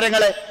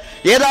സഹോദരങ്ങളെ.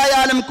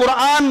 ഏതായാലും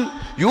ഖുർആൻ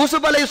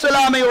യൂസുഫ്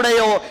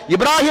അലൈഹിസ്സലാമയുടെയോ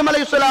ഇബ്രാഹിം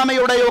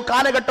അലൈഹിസ്സലാമയുടെയോ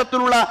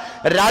കാലഘട്ടത്തിലുള്ള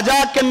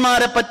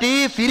രാജാക്കന്മാരെ പറ്റി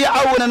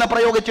ഫിർഔൻ എന്ന്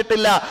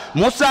പ്രയോഗിച്ചിട്ടില്ല.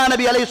 മൂസാ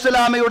നബി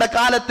അലൈഹിസ്സലാമയുടെ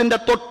കാലത്തിന്റെ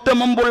തൊട്ട്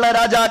മുമ്പുള്ള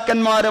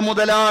രാജാക്കന്മാര്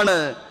മുതലാണ്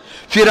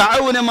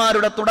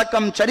ഫിർഔനമാരുടെ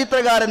തുടക്കം.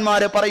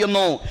 ചരിത്രകാരന്മാര്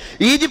പറയുന്നു,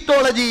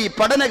 ഈജിപ്തോളജി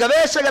പഠന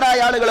ഗവേഷകരായ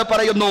ആളുകൾ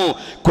പറയുന്നു,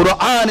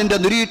 ഖുർആനിന്റെ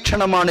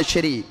നിരീക്ഷണമാണ്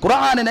ശരി.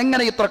 ഖുർആനിന്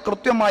എങ്ങനെ ഇത്ര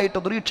കൃത്യമായിട്ട്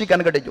നിരീക്ഷിക്കാൻ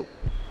കഴിഞ്ഞു?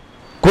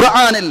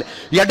 ഖുർആനിൽ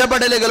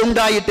ഇടപെടലുകൾ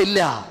ഉണ്ടായിട്ടില്ല.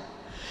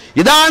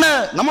 ഇതാണ്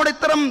നമ്മുടെ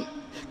ഇത്തരം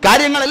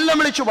കാര്യങ്ങളെല്ലാം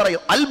വിളിച്ചു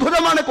പറയും.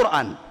 അത്ഭുതമാണ്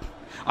ഖുർആൻ.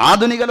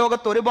 ആധുനിക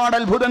ലോകത്ത് ഒരുപാട്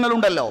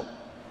അത്ഭുതങ്ങളുണ്ടല്ലോ,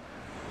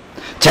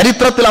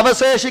 ചരിത്രത്തിൽ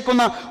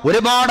അവശേഷിക്കുന്ന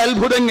ഒരുപാട്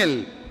അത്ഭുതങ്ങൾ.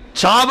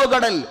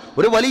 ചാവുകടൽ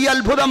ഒരു വലിയ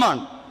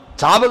അത്ഭുതമാണ്.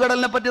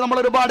 ചാവുകടലിനെ പറ്റി നമ്മൾ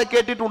ഒരുപാട്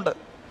കേട്ടിട്ടുണ്ട്.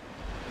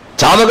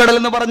 ചാവുകടൽ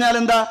എന്ന് പറഞ്ഞാൽ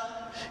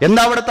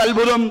എന്താ അവിടുത്തെ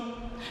അത്ഭുതം?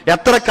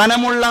 എത്ര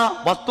കനമുള്ള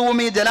വസ്തുവും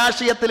ഈ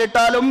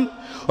ജലാശയത്തിലിട്ടാലും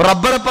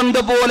റബ്ബർ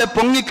പന്ത് പോലെ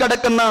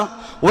പൊങ്ങിക്കിടക്കുന്ന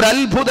ഒരു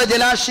അത്ഭുത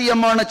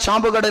ജലാശയമാണ്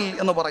ചാവുകടൽ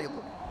എന്ന്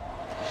പറയുന്നത്.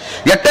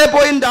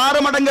 8.6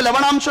 മടങ്ങ്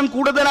ലവണാംശം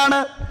കൂടുതലാണ്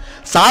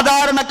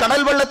സാധാരണ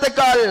കടൽ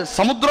വെള്ളത്തെക്കാൾ,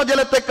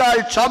 സമുദ്രജലത്തെക്കാൾ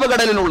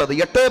ചാവുകടലിനുള്ളത്.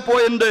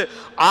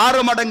 8.6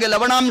 മടങ്ങ്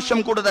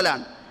ലവണാംശം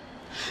കൂടുതലാണ്.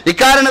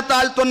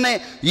 ഇക്കാരണത്താൽ തന്നെ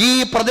ഈ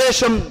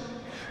പ്രദേശം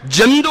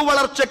ജന്തു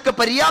വളർച്ചയ്ക്ക്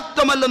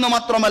പര്യാപ്തമല്ലെന്ന്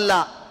മാത്രമല്ല,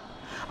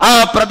 ആ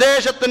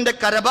പ്രദേശത്തിന്റെ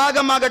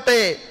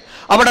കരഭാഗമാകട്ടെ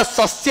അവിടെ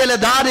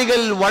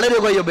സസ്യലതാദികൾ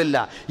വളരുകയുമില്ല.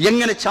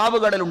 എങ്ങനെ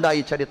ചാവുകടൽ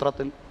ഉണ്ടായി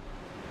ചരിത്രത്തിൽ?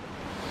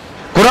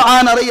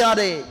 ഖുർആൻ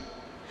അറിയാതെ,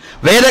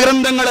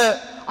 വേദഗ്രന്ഥങ്ങള്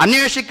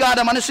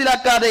അന്വേഷിക്കാതെ,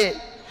 മനസ്സിലാക്കാതെ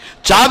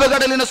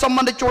ചാവുകടലിനെ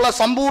സംബന്ധിച്ചുള്ള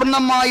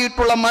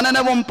സമ്പൂർണമായിട്ടുള്ള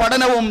മനനവും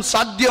പഠനവും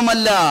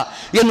സാധ്യമല്ല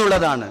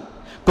എന്നുള്ളതാണ്.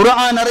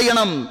 ഖുർആൻ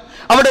അറിയണം.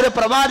 അവിടെ ഒരു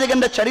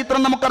പ്രവാചകന്റെ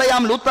ചരിത്രം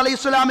നമുക്കറിയാം. ലൂത്ത്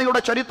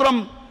അലൈഹിസ്സലാമയുടെ ചരിത്രം.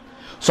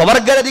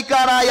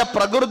 സ്വവർഗരതിക്കാരായ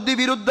പ്രകൃതി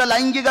വിരുദ്ധ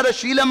ലൈംഗികത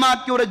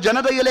ശീലമാക്കിയ ഒരു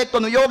ജനതയിലേക്ക്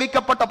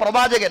നിയോഗിക്കപ്പെട്ട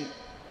പ്രവാചകൻ.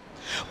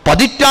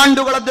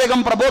 പതിറ്റാണ്ടുകൾ അദ്ദേഹം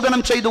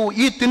പ്രബോധനം ചെയ്തു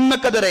ഈ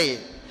തിന്മക്കെതിരെ.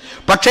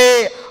 പക്ഷേ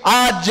ആ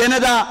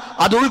ജനത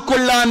അത്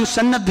ഉൾക്കൊള്ളാൻ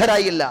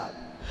സന്നദ്ധരായില്ല.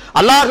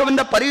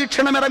 അള്ളാഹുവിന്റെ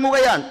പരീക്ഷണം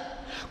ഇറങ്ങുകയാണ്.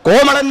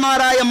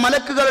 കോമളന്മാരായ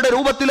മലക്കുകളുടെ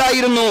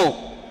രൂപത്തിലായിരുന്നു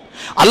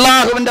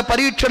അള്ളാഹുവിന്റെ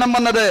പരീക്ഷണം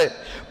വന്നത്.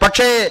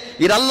 പക്ഷേ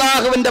ഇത്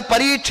അള്ളാഹുവിന്റെ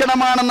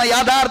പരീക്ഷണമാണെന്ന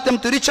യാഥാർത്ഥ്യം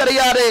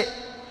തിരിച്ചറിയാതെ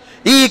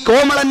ഈ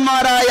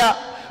കോമളന്മാരായ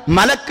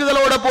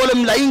മലക്കുകളോട് പോലും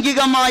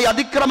ലൈംഗികമായി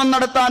അതിക്രമം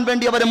നടത്താൻ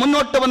വേണ്ടി അവർ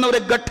മുന്നോട്ട് വന്ന ഒരു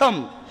ഘട്ടം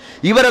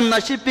ഇവരെ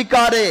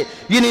നശിപ്പിക്കാതെ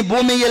ഇനി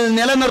ഭൂമിയിൽ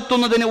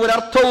നിലനിർത്തുന്നതിന്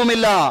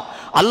ഒരർത്ഥവുമില്ല.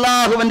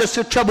 അള്ളാഹുവിന്റെ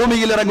ശിക്ഷ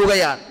ഭൂമിയിൽ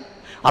ഇറങ്ങുകയാണ്.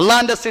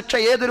 അള്ളാഹിന്റെ ശിക്ഷ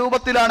ഏത്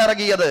രൂപത്തിലാണ്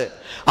ഇറങ്ങിയത്?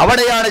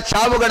 അവിടെയാണ്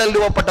ചാവുകടൽ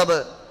രൂപപ്പെട്ടത്.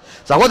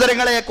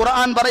 സഹോദരങ്ങളെ,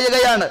 ഖുർആൻ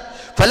പറയുകയാണ്,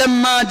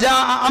 ഫലമ്മാ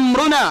ജാഅ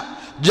അംറുനാ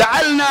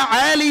ജഅൽനാ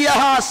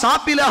ആലിയഹാ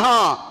സാഫിലഹാ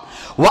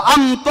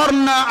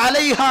വഅംതർനാ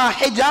അലൈഹാ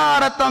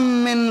ഹിജാറതൻ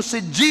മിൻ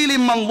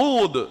സിജ്ജീലിൻ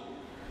മൻളൂദ്.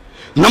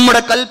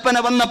 നമ്മുടെ കൽപ്പന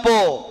വന്നപ്പോ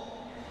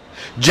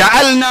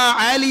ജഅൽനാ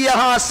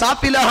ആലിയഹാ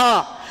സാഫിലഹാ,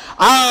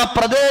 ആ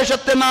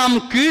പ്രദേശത്തെ നാം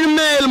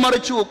കീഴ്മേൽ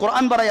മറിച്ചു.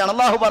 ഖുർആൻ പറയാണ്,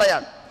 അല്ലാഹു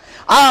പറയാണ്,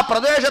 ആ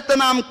പ്രദേശത്തെ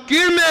നാം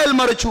കീഴ്മേൽ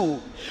മറിച്ചു.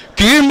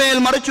 കീഴ്മേൽ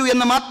മറിച്ചു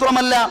എന്ന്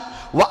മാത്രമല്ല,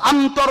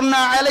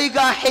 വഅംതർനാ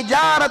അലൈഹാ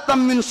ഹിജാറതൻ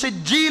മിൻ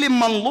സിജ്ജീലിൻ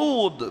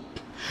മൻളൂദ്,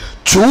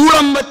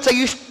 ചൂളം വെച്ച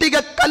ഇഷ്ടിക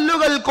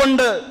കല്ലുകൾ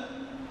കൊണ്ട്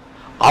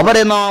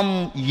അവരെ നാം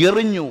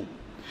എറിഞ്ഞു.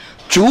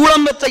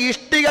 ചൂളം വെച്ച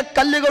ഇഷ്ടിക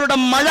കല്ലുകളുടെ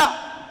മഴ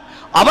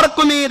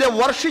അവർക്ക് മീതെ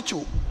വർഷിച്ചു.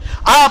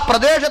 ആ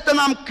പ്രദേശത്തെ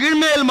നാം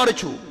കീഴ്മേൽ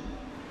മറിച്ചു.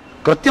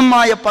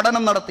 കൃത്യമായ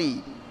പഠനം നടത്തി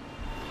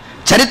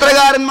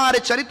ചരിത്രകാരന്മാര്,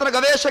 ചരിത്ര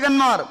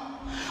ഗവേഷകന്മാർ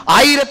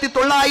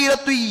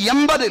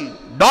 1980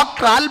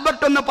 ഡോക്ടർ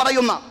ആൽബർട്ട് എന്ന്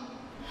പറയുന്ന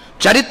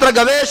ചരിത്ര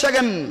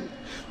ഗവേഷകൻ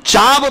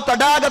ചാവ്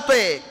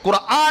തടാകത്തെ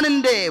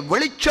ഖുർആനിന്റെ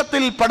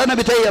വെളിച്ചത്തിൽ പഠന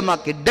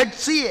വിധേയമാക്കി. ഡെഡ്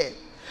സിയെ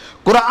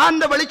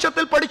ഖുർആന്റെ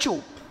വെളിച്ചത്തിൽ പഠിച്ചു.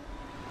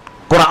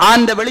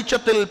 ഖുർആന്റെ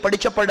വെളിച്ചത്തിൽ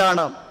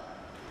പഠിച്ചപ്പോഴാണ്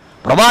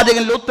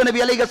പ്രവാചകൻ ലൂത്ത് നബി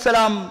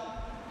അലൈഹിസ്സലാം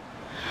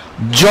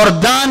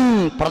ജോർദാൻ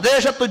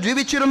പ്രദേശത്ത്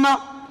ജീവിച്ചിരുന്ന,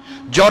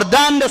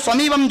 ജോർദാന്റെ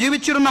സമീപം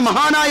ജീവിച്ചിരുന്ന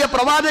മഹാനായ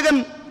പ്രവാചകൻ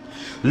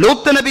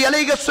ലൂത്ത് നബി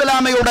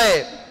അലൈഹിസ്സലാമയുടെ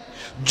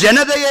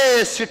ജനതയെ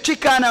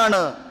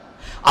ശിക്ഷിക്കാനാണ്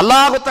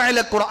അല്ലാഹു തആല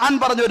ഖുർആൻ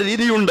പറഞ്ഞൊരു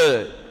രീതിയുണ്ട്.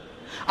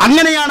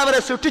 അങ്ങനെയാണ് അവരെ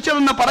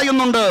സൃഷ്ടിച്ചതെന്ന്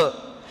പറയുന്നുണ്ട്.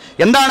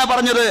 എന്താണ്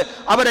പറഞ്ഞത്?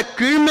 അവരെ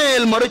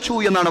കീഴ്മേൽ മറിച്ചു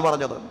എന്നാണ്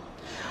പറഞ്ഞത്.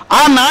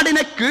 ആ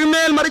നാടിനെ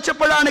കീഴ്മേൽ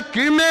മറിച്ചപ്പോഴാണ്,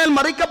 കീഴ്മേൽ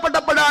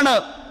മറിക്കപ്പെട്ടപ്പോഴാണ്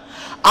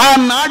ആ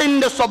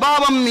നാടിന്റെ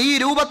സ്വഭാവം ഈ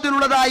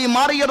രൂപത്തിലുള്ളതായി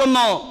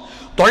മാറിയതെന്നോ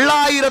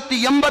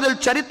 980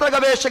 ചരിത്ര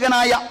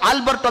ഗവേഷകനായ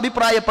ആൽബർട്ട്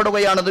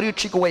അഭിപ്രായപ്പെടുകയാണ്,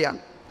 നിരീക്ഷിക്കുകയാണ്.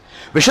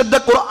 വിശുദ്ധ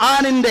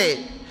ഖുർആനിന്റെ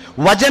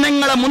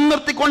വചനങ്ങളെ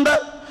മുൻനിർത്തിക്കൊണ്ട്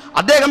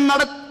അദ്ദേഹം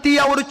നടത്തിയ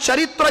ഒരു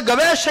ചരിത്ര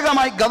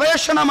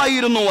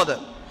ഗവേഷണമായിരുന്നു അത്.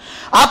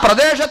 ആ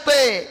പ്രദേശത്തെ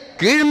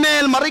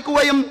കീഴ്മേൽ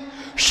മറിക്കുകയും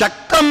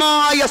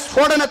ശക്തമായ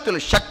സ്ഫോടനത്തിൽ,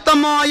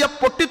 ശക്തമായ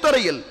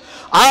പൊട്ടിത്തെറിയിൽ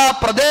ആ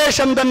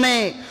പ്രദേശം തന്നെ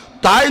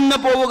താഴ്ന്നു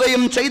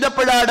പോവുകയും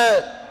ചെയ്തപ്പോഴാണ്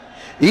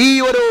ഈ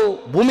ഒരു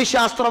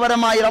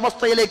ഭൂമിശാസ്ത്രപരമായ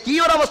അവസ്ഥയിലേക്ക്, ഈ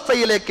ഒരു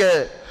അവസ്ഥയിലേക്ക്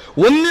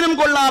ഒന്നിനും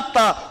കൊള്ളാത്ത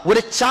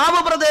ഒരു ചാവ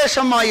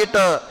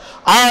പ്രദേശമായിട്ട്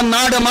ആ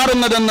നാട്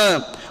മാറുന്നതെന്ന്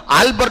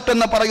ആൽബർട്ട്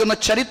എന്ന് പറയുന്ന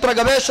ചരിത്ര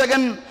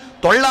ഗവേഷകൻ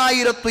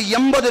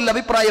 980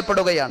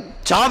 അഭിപ്രായപ്പെടുകയാണ്.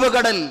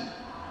 ചാവുകടൽ,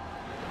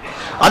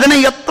 അതിനെ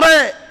എത്ര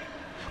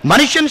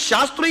മനുഷ്യൻ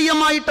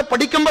ശാസ്ത്രീയമായിട്ട്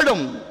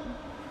പഠിക്കുമ്പോഴും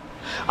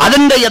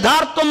അതിന്റെ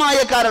യഥാർത്ഥമായ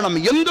കാരണം,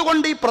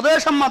 എന്തുകൊണ്ട് ഈ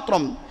പ്രദേശം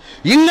മാത്രം,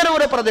 ഇങ്ങനെ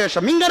ഒരു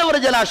പ്രദേശം, ഇങ്ങനെ ഒരു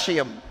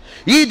ജലാശയം,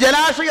 ഈ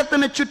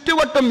ജലാശയത്തിന്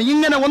ചുറ്റുവട്ടം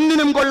ഇങ്ങനെ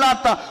ഒന്നിനും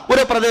കൊള്ളാത്ത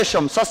ഒരു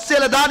പ്രദേശം,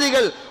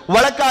 സസ്യലതാദികൾ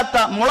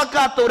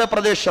മുളക്കാത്ത ഒരു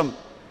പ്രദേശം,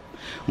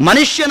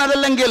 മനുഷ്യൻ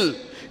അതല്ലെങ്കിൽ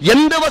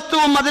എന്ത്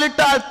വസ്തുവും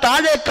അതിലിട്ടാൽ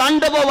താഴെ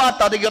കണ്ടുപോവാത്ത,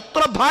 അത്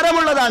എത്ര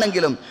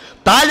ഭാരമുള്ളതാണെങ്കിലും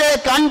താഴെ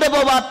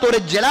കണ്ടുപോവാത്ത ഒരു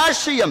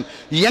ജലാശയം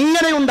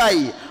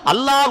എങ്ങനെയുണ്ടായി?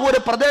 അല്ലാഹു ഒരു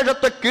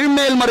പ്രദേശത്തെ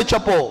കീഴ്മേൽ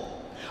മറിച്ചപ്പോ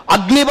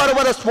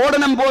അഗ്നിപർവ്വത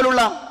സ്ഫോടനം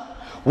പോലുള്ള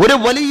ഒരു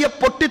വലിയ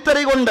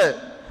പൊട്ടിത്തെറി കൊണ്ട്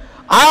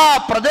ആ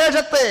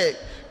പ്രദേശത്തെ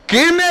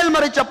കീഴ്മേൽ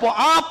മറിച്ചപ്പോ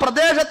ആ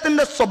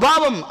പ്രദേശത്തിന്റെ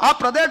സ്വഭാവം, ആ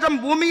പ്രദേശം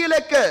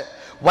ഭൂമിയിലേക്ക്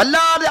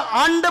വല്ലാതെ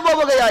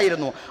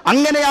ആണ്ടുപോവുകയായിരുന്നു.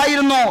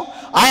 അങ്ങനെയായിരുന്നു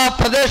ആ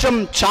പ്രദേശം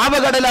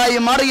ചാവകടലായി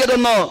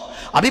മാറിയതെന്ന്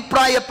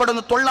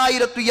അഭിപ്രായപ്പെടുന്ന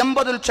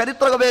 980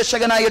 ചരിത്ര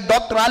ഗവേഷകനായ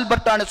ഡോക്ടർ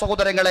ആൽബർട്ടാണ്.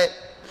 സഹോദരങ്ങളെ,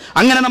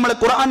 അങ്ങനെ നമ്മൾ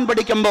ഖുർആൻ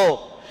പഠിക്കുമ്പോൾ,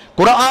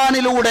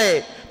 ഖുർആനിലൂടെ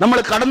നമ്മൾ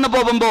കടന്നു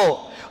പോകുമ്പോൾ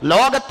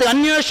ലോകത്തെ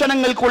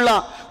അന്വേഷണങ്ങൾക്കുള്ള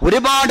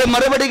ഒരുപാട്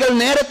മറുപടികൾ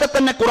നേരത്തെ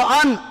തന്നെ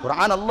ഖുർആൻ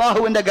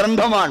അള്ളാഹുവിന്റെ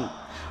ഗ്രന്ഥമാണ്,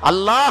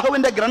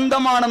 അള്ളാഹുവിന്റെ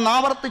ഗ്രന്ഥമാണെന്ന്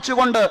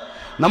ആവർത്തിച്ചുകൊണ്ട്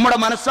നമ്മുടെ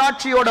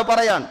മനസാക്ഷിയോട്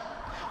പറയാൻ.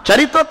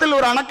 ചരിത്രത്തിൽ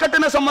ഒരു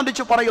അണക്കെട്ടിനെ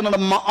സംബന്ധിച്ച് പറയുന്നുണ്ട്,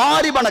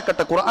 മആരിബ്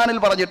അണക്കെട്ട് ഖുർആനിൽ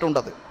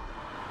പറഞ്ഞിട്ടുണ്ടത്.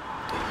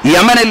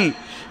 യമനിൽ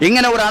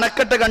ഇങ്ങനെ ഒരു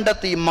അണക്കെട്ട്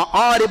കണ്ടെത്തി,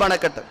 മആരിബ്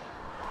അണക്കെട്ട്.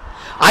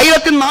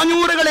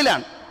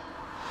 1400കളിലാണ്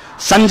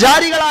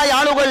സഞ്ചാരികളായ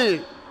ആളുകൾ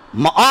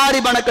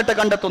മആരിബ് അണക്കെട്ട്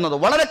കണ്ടെത്തുന്നത്.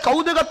 വളരെ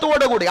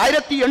കൗതുകത്തോടുകൂടി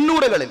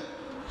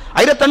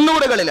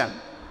 1800കളിലാണ്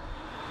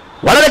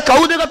വളരെ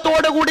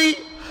കൗതുകത്തോടുകൂടി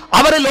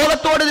അവർ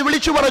ലോകത്തോട്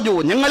വിളിച്ചു പറഞ്ഞു,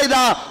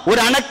 ഞങ്ങളിതാ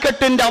ഒരു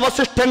അണക്കെട്ടിന്റെ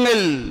അവശിഷ്ടങ്ങൾ.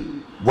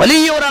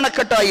 വലിയ ഒരു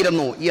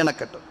അണക്കെട്ടായിരുന്നു ഈ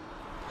അണക്കെട്ട്.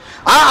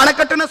 ആ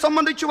അണക്കെട്ടിനെ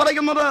സംബന്ധിച്ച്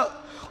പറയുന്നത്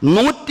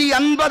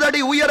 150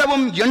 അടി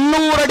ഉയരവും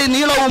 800 അടി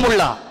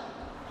നീളവുമുള്ള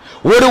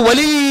ഒരു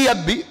വലിയ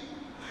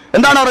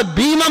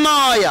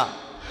ഭീമമായ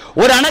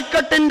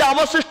ഒരണക്കെട്ടിന്റെ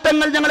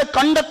അവശിഷ്ടങ്ങൾ ഞങ്ങൾ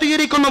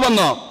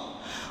കണ്ടെത്തിയിരിക്കുന്നുവെന്ന്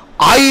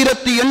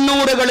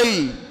 1800-കളിൽ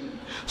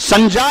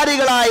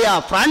സഞ്ചാരികളായ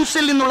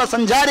ഫ്രാൻസിൽ നിന്നുള്ള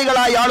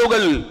സഞ്ചാരികളായ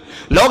ആളുകൾ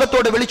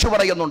ലോകത്തോട് വിളിച്ചു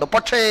പറയുന്നുണ്ട്.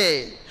 പക്ഷേ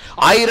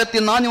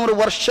 1400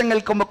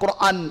 വർഷങ്ങൾക്ക് മുമ്പ്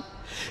ഖുർആൻ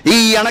ഈ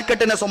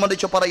അണക്കെട്ടിനെ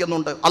സംബന്ധിച്ച്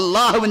പറയുന്നുണ്ട്.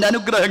 അള്ളാഹുവിന്റെ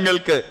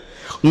അനുഗ്രഹങ്ങൾക്ക്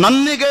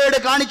നന്ദികേട്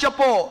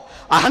കാണിച്ചപ്പോ,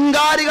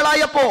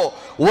 അഹങ്കാരികളായപ്പോ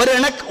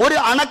ഒരു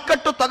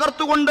അണക്കെട്ട്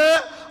തകർത്തുകൊണ്ട്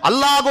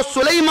അള്ളാഹു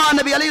സുലൈമാൻ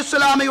നബി അലൈഹി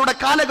സ്വലാമയുടെ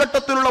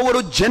കാലഘട്ടത്തിലുള്ള ഒരു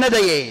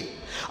ജനതയെ,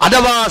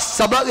 അഥവാ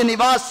സബഅ്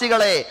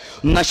നിവാസികളെ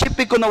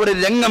നശിപ്പിക്കുന്ന ഒരു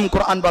രംഗം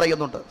ഖുർആൻ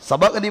പറയുന്നുണ്ട്.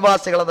 സബഅ്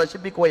നിവാസികളെ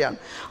നശിപ്പിക്കുകയാണ്.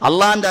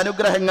 അള്ളാന്റെ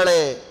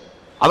അനുഗ്രഹങ്ങളെ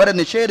അവരെ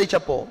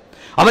നിഷേധിച്ചപ്പോ,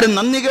 അവരെ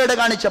നന്ദികേട്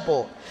കാണിച്ചപ്പോ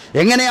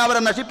എങ്ങനെയാ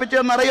അവരെ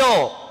നശിപ്പിച്ചതെന്നറിയോ?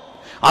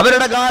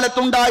 അവരുടെ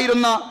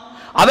കാലത്തുണ്ടായിരുന്ന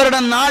അവരുടെ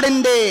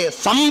നാടിന്റെ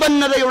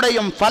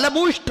സമ്പന്നതയുടെയും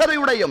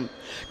ഫലഭൂഷ്ഠതയുടെയും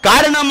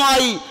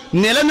കാരണമായി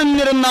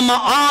നിലനിന്നിരുന്ന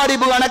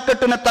മആരിബ്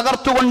അണക്കെട്ടിനെ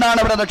തകർത്തുകൊണ്ടാണ്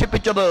അവരെ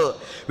നശിപ്പിച്ചത്.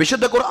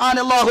 വിശുദ്ധ ഖുർആൻ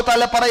അല്ലാഹു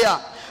തആല പറയാ,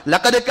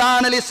 ലഖദ്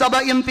കാന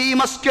ലിസബഇൻ ഫീ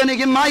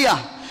മസ്കനിഹിം ആയ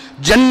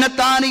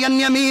ജന്നതാനി അൻ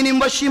യമീനിൻ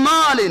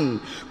വശിമാലിൻ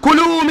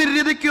കുലൂ മിൻ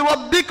റിസ്കി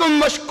റബ്ബികും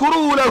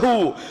വഷ്കുറൂ ലഹു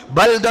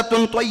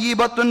ബൽദത്തുൻ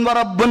ത്വയ്യിബത്തുൻ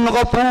വറബ്ബുൻ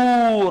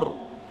ഗഫൂർ.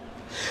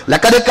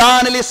 ലഖദ്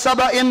കാന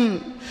ലിസബഇൻ,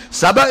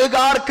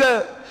 സബഅുകാർക്ക്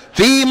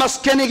ഫീ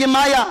മസ്കനിഹിം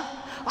ആയ,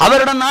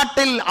 അവരുടെ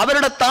നാട്ടിൽ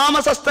അവരുടെ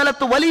താമസ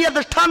സ്ഥലത്ത് വലിയ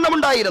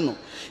ദൃഷ്ടാന്തമുണ്ടായിരുന്നു.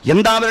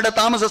 എന്താ അവരുടെ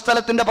താമസ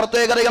സ്ഥലത്തിന്റെ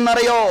പ്രത്യേകത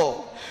എന്നറിയോ?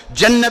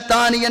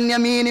 ജന്നത്താനി അൻ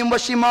യമീനിൻ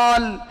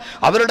വശിമാൽ,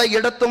 അവരുടെ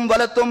ഇടത്തും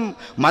വലത്തും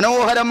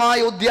മനോഹരമായ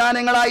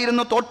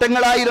ഉദ്യാനങ്ങളായിരുന്നു,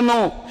 തോട്ടങ്ങളായിരുന്നു.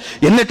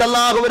 എന്നിട്ട്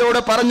അല്ലാഹു അവരോട്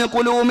പറഞ്ഞു,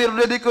 കുലൂ മിർ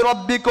റിസ്കി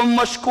റബ്ബികും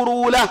വഷ്കുറൂ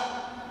ലഹു,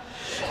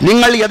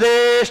 നിങ്ങൾ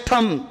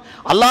യഥേഷ്ടം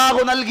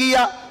അല്ലാഹു നൽകിയ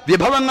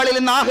വിഭവങ്ങളിൽ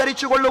നിന്ന്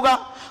ആഹരിച്ചു കൊള്ളുക,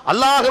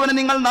 അല്ലാഹുവിന്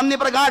നിങ്ങൾ നന്ദി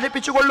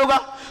പ്രകാശിപ്പിച്ചു കൊള്ളുക.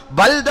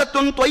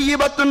 ബൽദത്തുൻ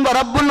ത്വയ്യിബത്തുൻ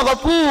വറബ്ബുൻ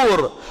ഗഫൂർ,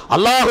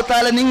 അല്ലാഹു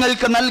തആല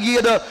നിങ്ങൾക്ക്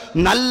നൽകിയത്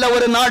നല്ല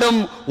ഒരു നാടും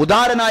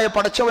ഉദാരനായ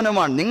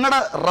പടച്ചവനുമാണ്. നിങ്ങളുടെ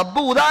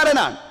റബ്ബ്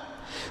ഉദാരനാണ്.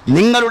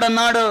 നിങ്ങളുടെ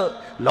നാട്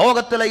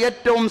ലോകത്തിലെ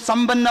ഏറ്റവും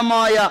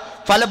സമ്പന്നമായ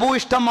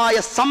ഫലഭൂയിഷ്ഠമായ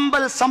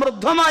സമ്പൽ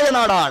സമൃദ്ധമായ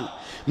നാടാണ്.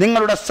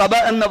 നിങ്ങളുടെ സബ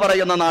എന്ന്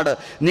പറയുന്ന നാട്.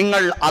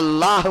 നിങ്ങൾ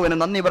അല്ലാഹുവിനെ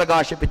നന്ദി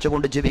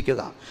പ്രകാശിപ്പിച്ചുകൊണ്ട്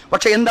ജീവിക്കുക.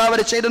 പക്ഷെ എന്താ അവർ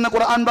ചെയ്തെന്ന്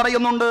ഖുർആൻ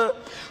പറയുന്നുണ്ട്.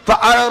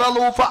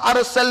 ഫഅറളു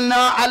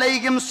ഫഅർസൽനാ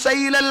അലൈഹിം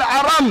സൈലൽ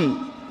അറം.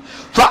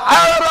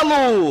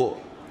 ഫഅറളു,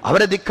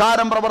 അവരെ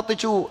ധിക്കാരം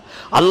പ്രവർത്തിച്ചു.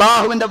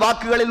 അള്ളാഹുവിന്റെ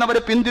വാക്കുകളിൽ നിന്ന് അവർ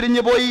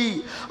പിന്തിരിഞ്ഞു പോയി.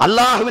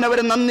 അള്ളാഹുവിന് അവർ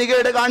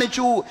നന്ദികേട്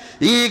കാണിച്ചു.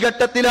 ഈ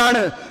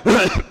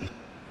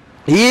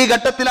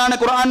ഘട്ടത്തിലാണ്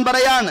ഖുർആൻ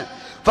പറയാണ്,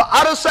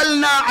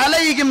 ഫഅർസൽനാ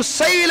അലൈഹിം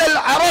സൈലൽ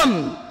അറം,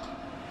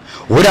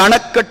 ഒരു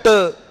അണക്കെട്ട്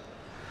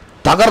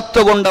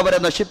തകർത്തുകൊണ്ട് അവരെ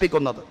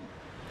നശിപ്പിക്കുന്നത്.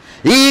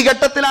 ഈ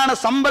ഘട്ടത്തിലാണ്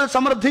സമ്പൽ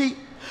സമൃദ്ധി.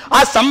 ആ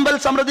സമ്പൽ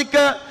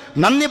സമൃദ്ധിക്ക്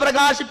നന്ദി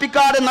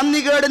പ്രകാശിപ്പിക്കാതെ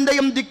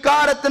നന്ദികേടിന്റെയും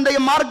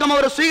ധിക്കാരത്തിന്റെയും മാർഗം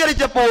അവർ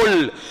സ്വീകരിച്ചപ്പോൾ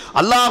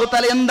അല്ലാഹു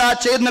തആല എന്താ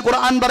ചെയ്തെന്ന്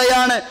ഖുർആൻ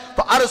പറയാണ്.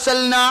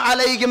 ഫഅർസൽനാ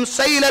അലൈഹിം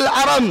സൈലൽ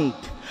അറം,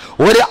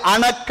 ഒരു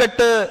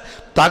അണക്കെട്ട്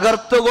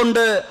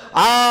തകർത്തുകൊണ്ട്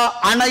ആ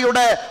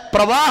അണയുടെ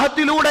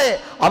പ്രവാഹത്തിലൂടെ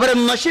അവരെ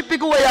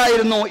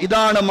നശിപ്പിക്കുകയായിരുന്നു.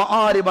 ഇതാണ്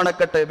മആരിബ്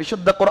അണക്കെട്ട്.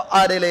 വിശുദ്ധ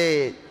ഖുർആനിലെ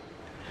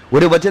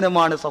ഒരു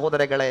വചനമാണ്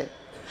സഹോദരങ്ങളെ.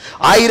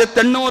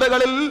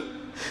 1800-കളിൽ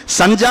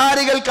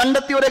സഞ്ചാരികൾ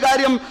കണ്ടെത്തിയ ഒരു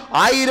കാര്യം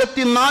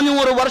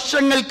 1400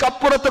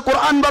 വർഷങ്ങൾക്കപ്പുറത്ത്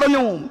ഖുർആൻ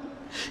പറഞ്ഞു.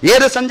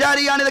 ഏത്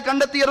സഞ്ചാരിയാണ് ഇത്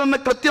കണ്ടെത്തിയതെന്ന്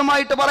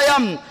കൃത്യമായിട്ട്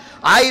പറയാം.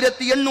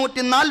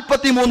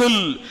 1843-ൽ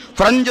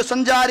ഫ്രഞ്ച്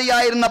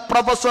സഞ്ചാരിയായിരുന്ന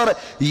പ്രൊഫസർ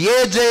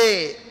എ.ജെ.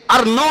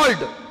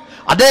 അർണോൾഡ്,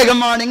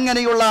 അദ്ദേഹമാണ്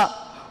ഇങ്ങനെയുള്ള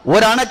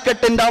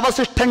ഒരണക്കെട്ടിന്റെ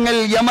അവശിഷ്ടങ്ങൾ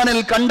യമനിൽ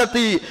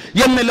കണ്ടെത്തി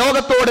എന്ന്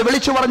ലോകത്തോട്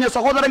വിളിച്ചു പറഞ്ഞ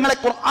സഹോദരങ്ങളെ.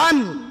 ഖുർആൻ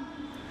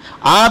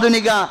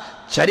ആധുനിക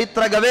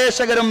ചരിത്ര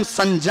ഗവേഷകരും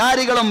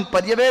സഞ്ചാരികളും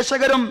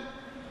പര്യവേഷകരും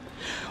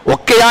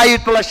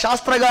ഒക്കെയായിട്ടുള്ള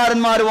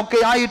ശാസ്ത്രകാരന്മാരും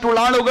ഒക്കെയായിട്ടുള്ള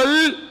ആളുകൾ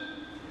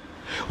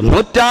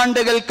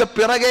നൂറ്റാണ്ടുകൾക്ക്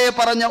പിറകെ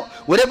പറഞ്ഞ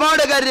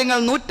ഒരുപാട് കാര്യങ്ങൾ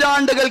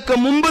നൂറ്റാണ്ടുകൾക്ക്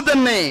മുമ്പ്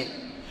തന്നെ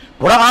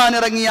ഖുർആൻ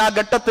ഇറങ്ങിയ ആ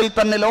ഘട്ടത്തിൽ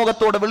തന്നെ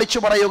ലോകത്തോട് വിളിച്ചു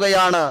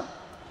പറയുകയാണ്.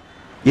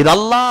 ഇത്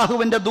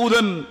അല്ലാഹുവിന്റെ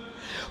ദൂതൻ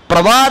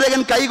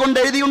പ്രവാചകൻ കൈകൊണ്ട്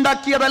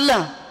എഴുതിയുണ്ടാക്കിയതല്ല.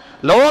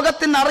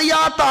 ലോകത്തിന്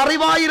അറിയാത്ത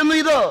അറിവായിരുന്നു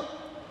ഇത്.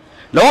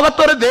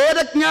 ലോകത്തൊരു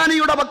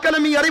വേദജ്ഞാനിയുടെ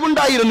പക്കലും ഈ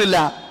അറിവുണ്ടായിരുന്നില്ല.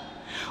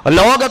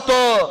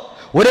 ലോകത്തോ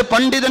ഒരു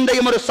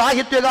പണ്ഡിതന്റെയും ഒരു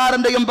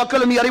സാഹിത്യകാരന്റെയും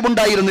പക്കലും ഈ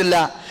അറിവുണ്ടായിരുന്നില്ല.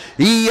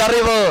 ഈ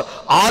അറിവ്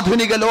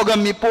ആധുനിക ലോകം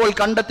ഇപ്പോൾ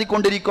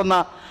കണ്ടെത്തിക്കൊണ്ടിരിക്കുന്ന,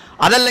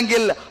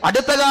 അതല്ലെങ്കിൽ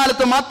അടുത്ത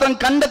കാലത്ത് മാത്രം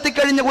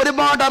കണ്ടെത്തിക്കഴിഞ്ഞ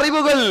ഒരുപാട്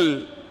അറിവുകൾ.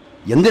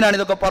 എന്തിനാണ്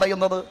ഇതൊക്കെ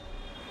പറയുന്നത്?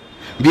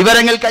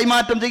 വിവരങ്ങൾ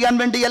കൈമാറ്റം ചെയ്യാൻ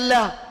വേണ്ടിയല്ല,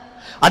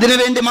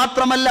 അതിനുവേണ്ടി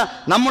മാത്രമല്ല,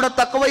 നമ്മുടെ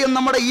തഖ്വയും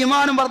നമ്മുടെ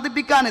ഈമാനും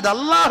വർദ്ധിപ്പിക്കാൻ. ഇത്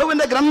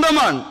അല്ലാഹുവിന്റെ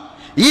ഗ്രന്ഥമാണ്.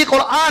 ഈ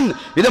ഖുർആൻ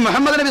ഇത്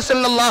മുഹമ്മദ് നബി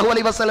സല്ലല്ലാഹു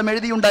അലൈഹി വസല്ലം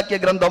എഴുതിയുണ്ടാക്കിയ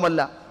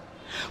ഗ്രന്ഥമല്ല.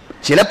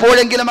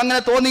 ചിലപ്പോഴെങ്കിലും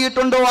അങ്ങനെ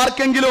തോന്നിയിട്ടുണ്ടോ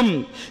ആർക്കെങ്കിലും?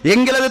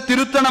 എങ്കിലത്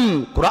തിരുത്തണം.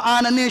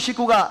 ഖുർആൻ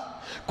അന്വേഷിക്കുക,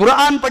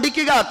 ഖുർആൻ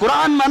പഠിക്കുക,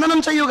 ഖുർആൻ മനനം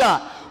ചെയ്യുക.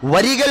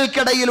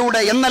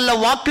 വരികൾക്കിടയിലൂടെ എന്നല്ല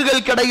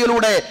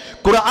വാക്കുകൾക്കിടയിലൂടെ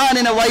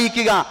ഖുർആനിനെ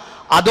വായിക്കുക.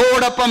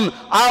 അതോടൊപ്പം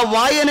ആ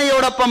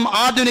വായനയോടൊപ്പം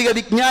ആധുനിക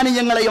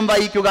വിജ്ഞാനീയങ്ങളെയും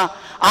വായിക്കുക.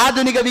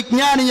 ആധുനിക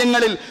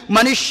വിജ്ഞാനീയങ്ങളിൽ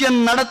മനുഷ്യൻ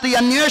നടത്തിയ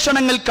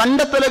അന്വേഷണങ്ങൾ,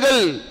 കണ്ടെത്തലുകൾ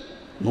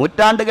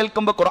നൂറ്റാണ്ടുകൾക്ക്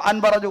മുമ്പ് ഖുർആൻ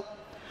പറഞ്ഞു.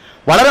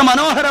 വളരെ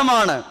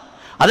മനോഹരമാണ്.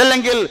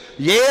 അതല്ലെങ്കിൽ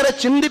ഏറെ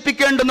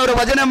ചിന്തിപ്പിക്കേണ്ടുന്ന ഒരു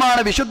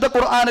വചനമാണ് വിശുദ്ധ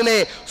ഖുർആനിലെ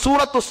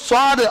സൂറത്തു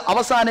സ്വാദ്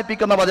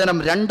അവസാനിപ്പിക്കുന്ന വചനം.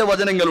 2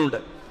 വചനങ്ങളുണ്ട്.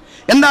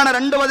 എന്താണ്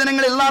 2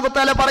 വചനങ്ങൾ അല്ലാഹു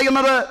തആല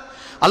പറയുന്നത്?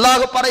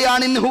 അല്ലാഹു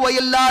പറയാണ്, ഇൻ ഹുവ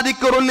ഇല്ലാ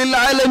ദിക്റുൽ ലിൽ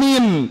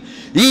ആലമീൻ.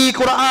 ഈ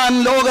ഖുർആൻ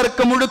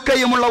ലോകർക്ക്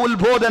മുഴുക്കയുമുള്ള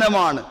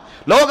ഉത്ബോധനമാണ്,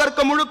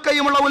 ലോകർക്ക്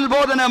മുഴുക്കയുമുള്ള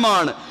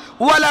ഉത്ബോധനമാണ്.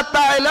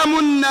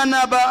 വലതഅലമുന്ന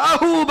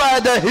നബഅഹു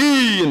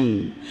ബഅദഹീൻ,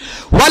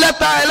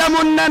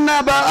 വലതഅലമുന്ന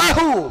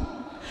നബഅഹു.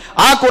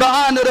 ആ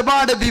ഖുർആൻ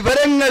ഒരുപാട്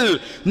വിവരങ്ങൾ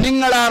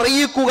നിങ്ങൾ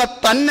അറിയിക്കുക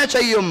തന്നെ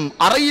ചെയ്യും,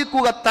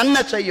 അറിയിക്കുക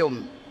തന്നെ ചെയ്യും.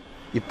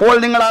 ഇപ്പോൾ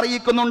നിങ്ങൾ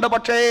അറിയിക്കുന്നുണ്ട്,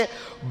 പക്ഷേ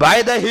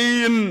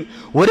ബഅദഹീൻ,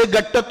 ഒരു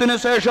ഘട്ടത്തിനു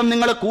ശേഷം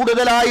നിങ്ങൾ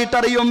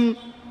കൂടുതലായിട്ടറിയും.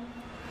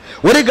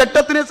 ഒരു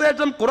ഘട്ടത്തിന്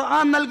ശേഷം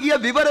ഖുർആൻ നൽകിയ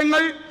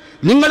വിവരങ്ങൾ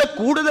നിങ്ങൾ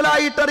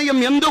കൂടുതലായിട്ടറിയും.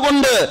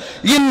 എന്തുകൊണ്ട്?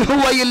 ഇൻ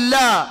ഹുവ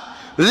ഇല്ലാ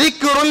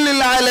ദിക്റുൽ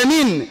ലിൽ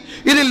ആലമീൻ.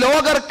 ഇത്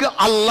ലോകർക്ക്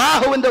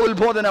അല്ലാഹുവിന്റെ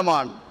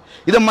ഉത്ബോധനമാണ്.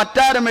 ഇത്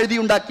മറ്റാരും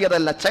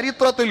എഴുതിയുണ്ടാക്കിയതല്ല.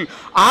 ചരിത്രത്തിൽ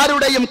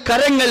ആരുടെയും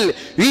കരങ്ങൾ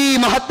ഈ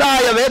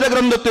മഹത്തായ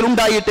വേദഗ്രന്ഥത്തിൽ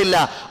ഉണ്ടായിട്ടില്ല.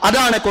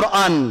 അതാണ്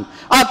ഖുർആൻ.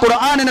 ആ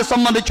ഖുർആനിനെ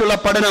സംബന്ധിച്ചുള്ള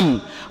പഠനം,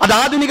 അത്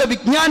ആധുനിക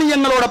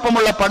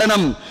വിജ്ഞാനീയങ്ങളോടൊപ്പമുള്ള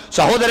പഠനം,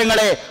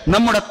 സഹോദരങ്ങളെ,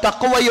 നമ്മുടെ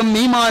തഖ്വയും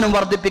ഈമാനും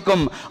വർദ്ധിപ്പിക്കും.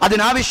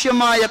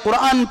 അതിനാവശ്യമായ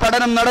ഖുർആൻ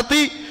പഠനം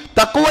നടത്തി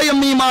തഖ്വയും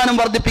ഈമാനും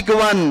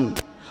വർദ്ധിപ്പിക്കുവാൻ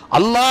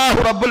അല്ലാഹു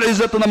റബ്ബുൽ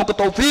ഇസ്സത്ത് നമുക്ക്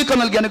തൗഫീഖ്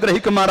നൽകി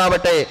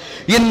അനുഗ്രഹിക്കുമാറാവട്ടെ.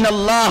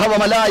 ഇന്നല്ലാഹ വ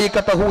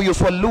മലായികതഹു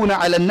യുസല്ലൂന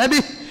അലൻ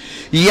നബി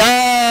യാ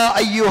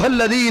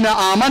അയ്യുഹല്ലദീന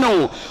ആമനൂ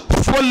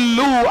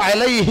സ്വല്ലൂ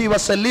അലൈഹി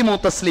വസല്ലിമു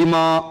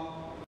തസ്ലീമാ.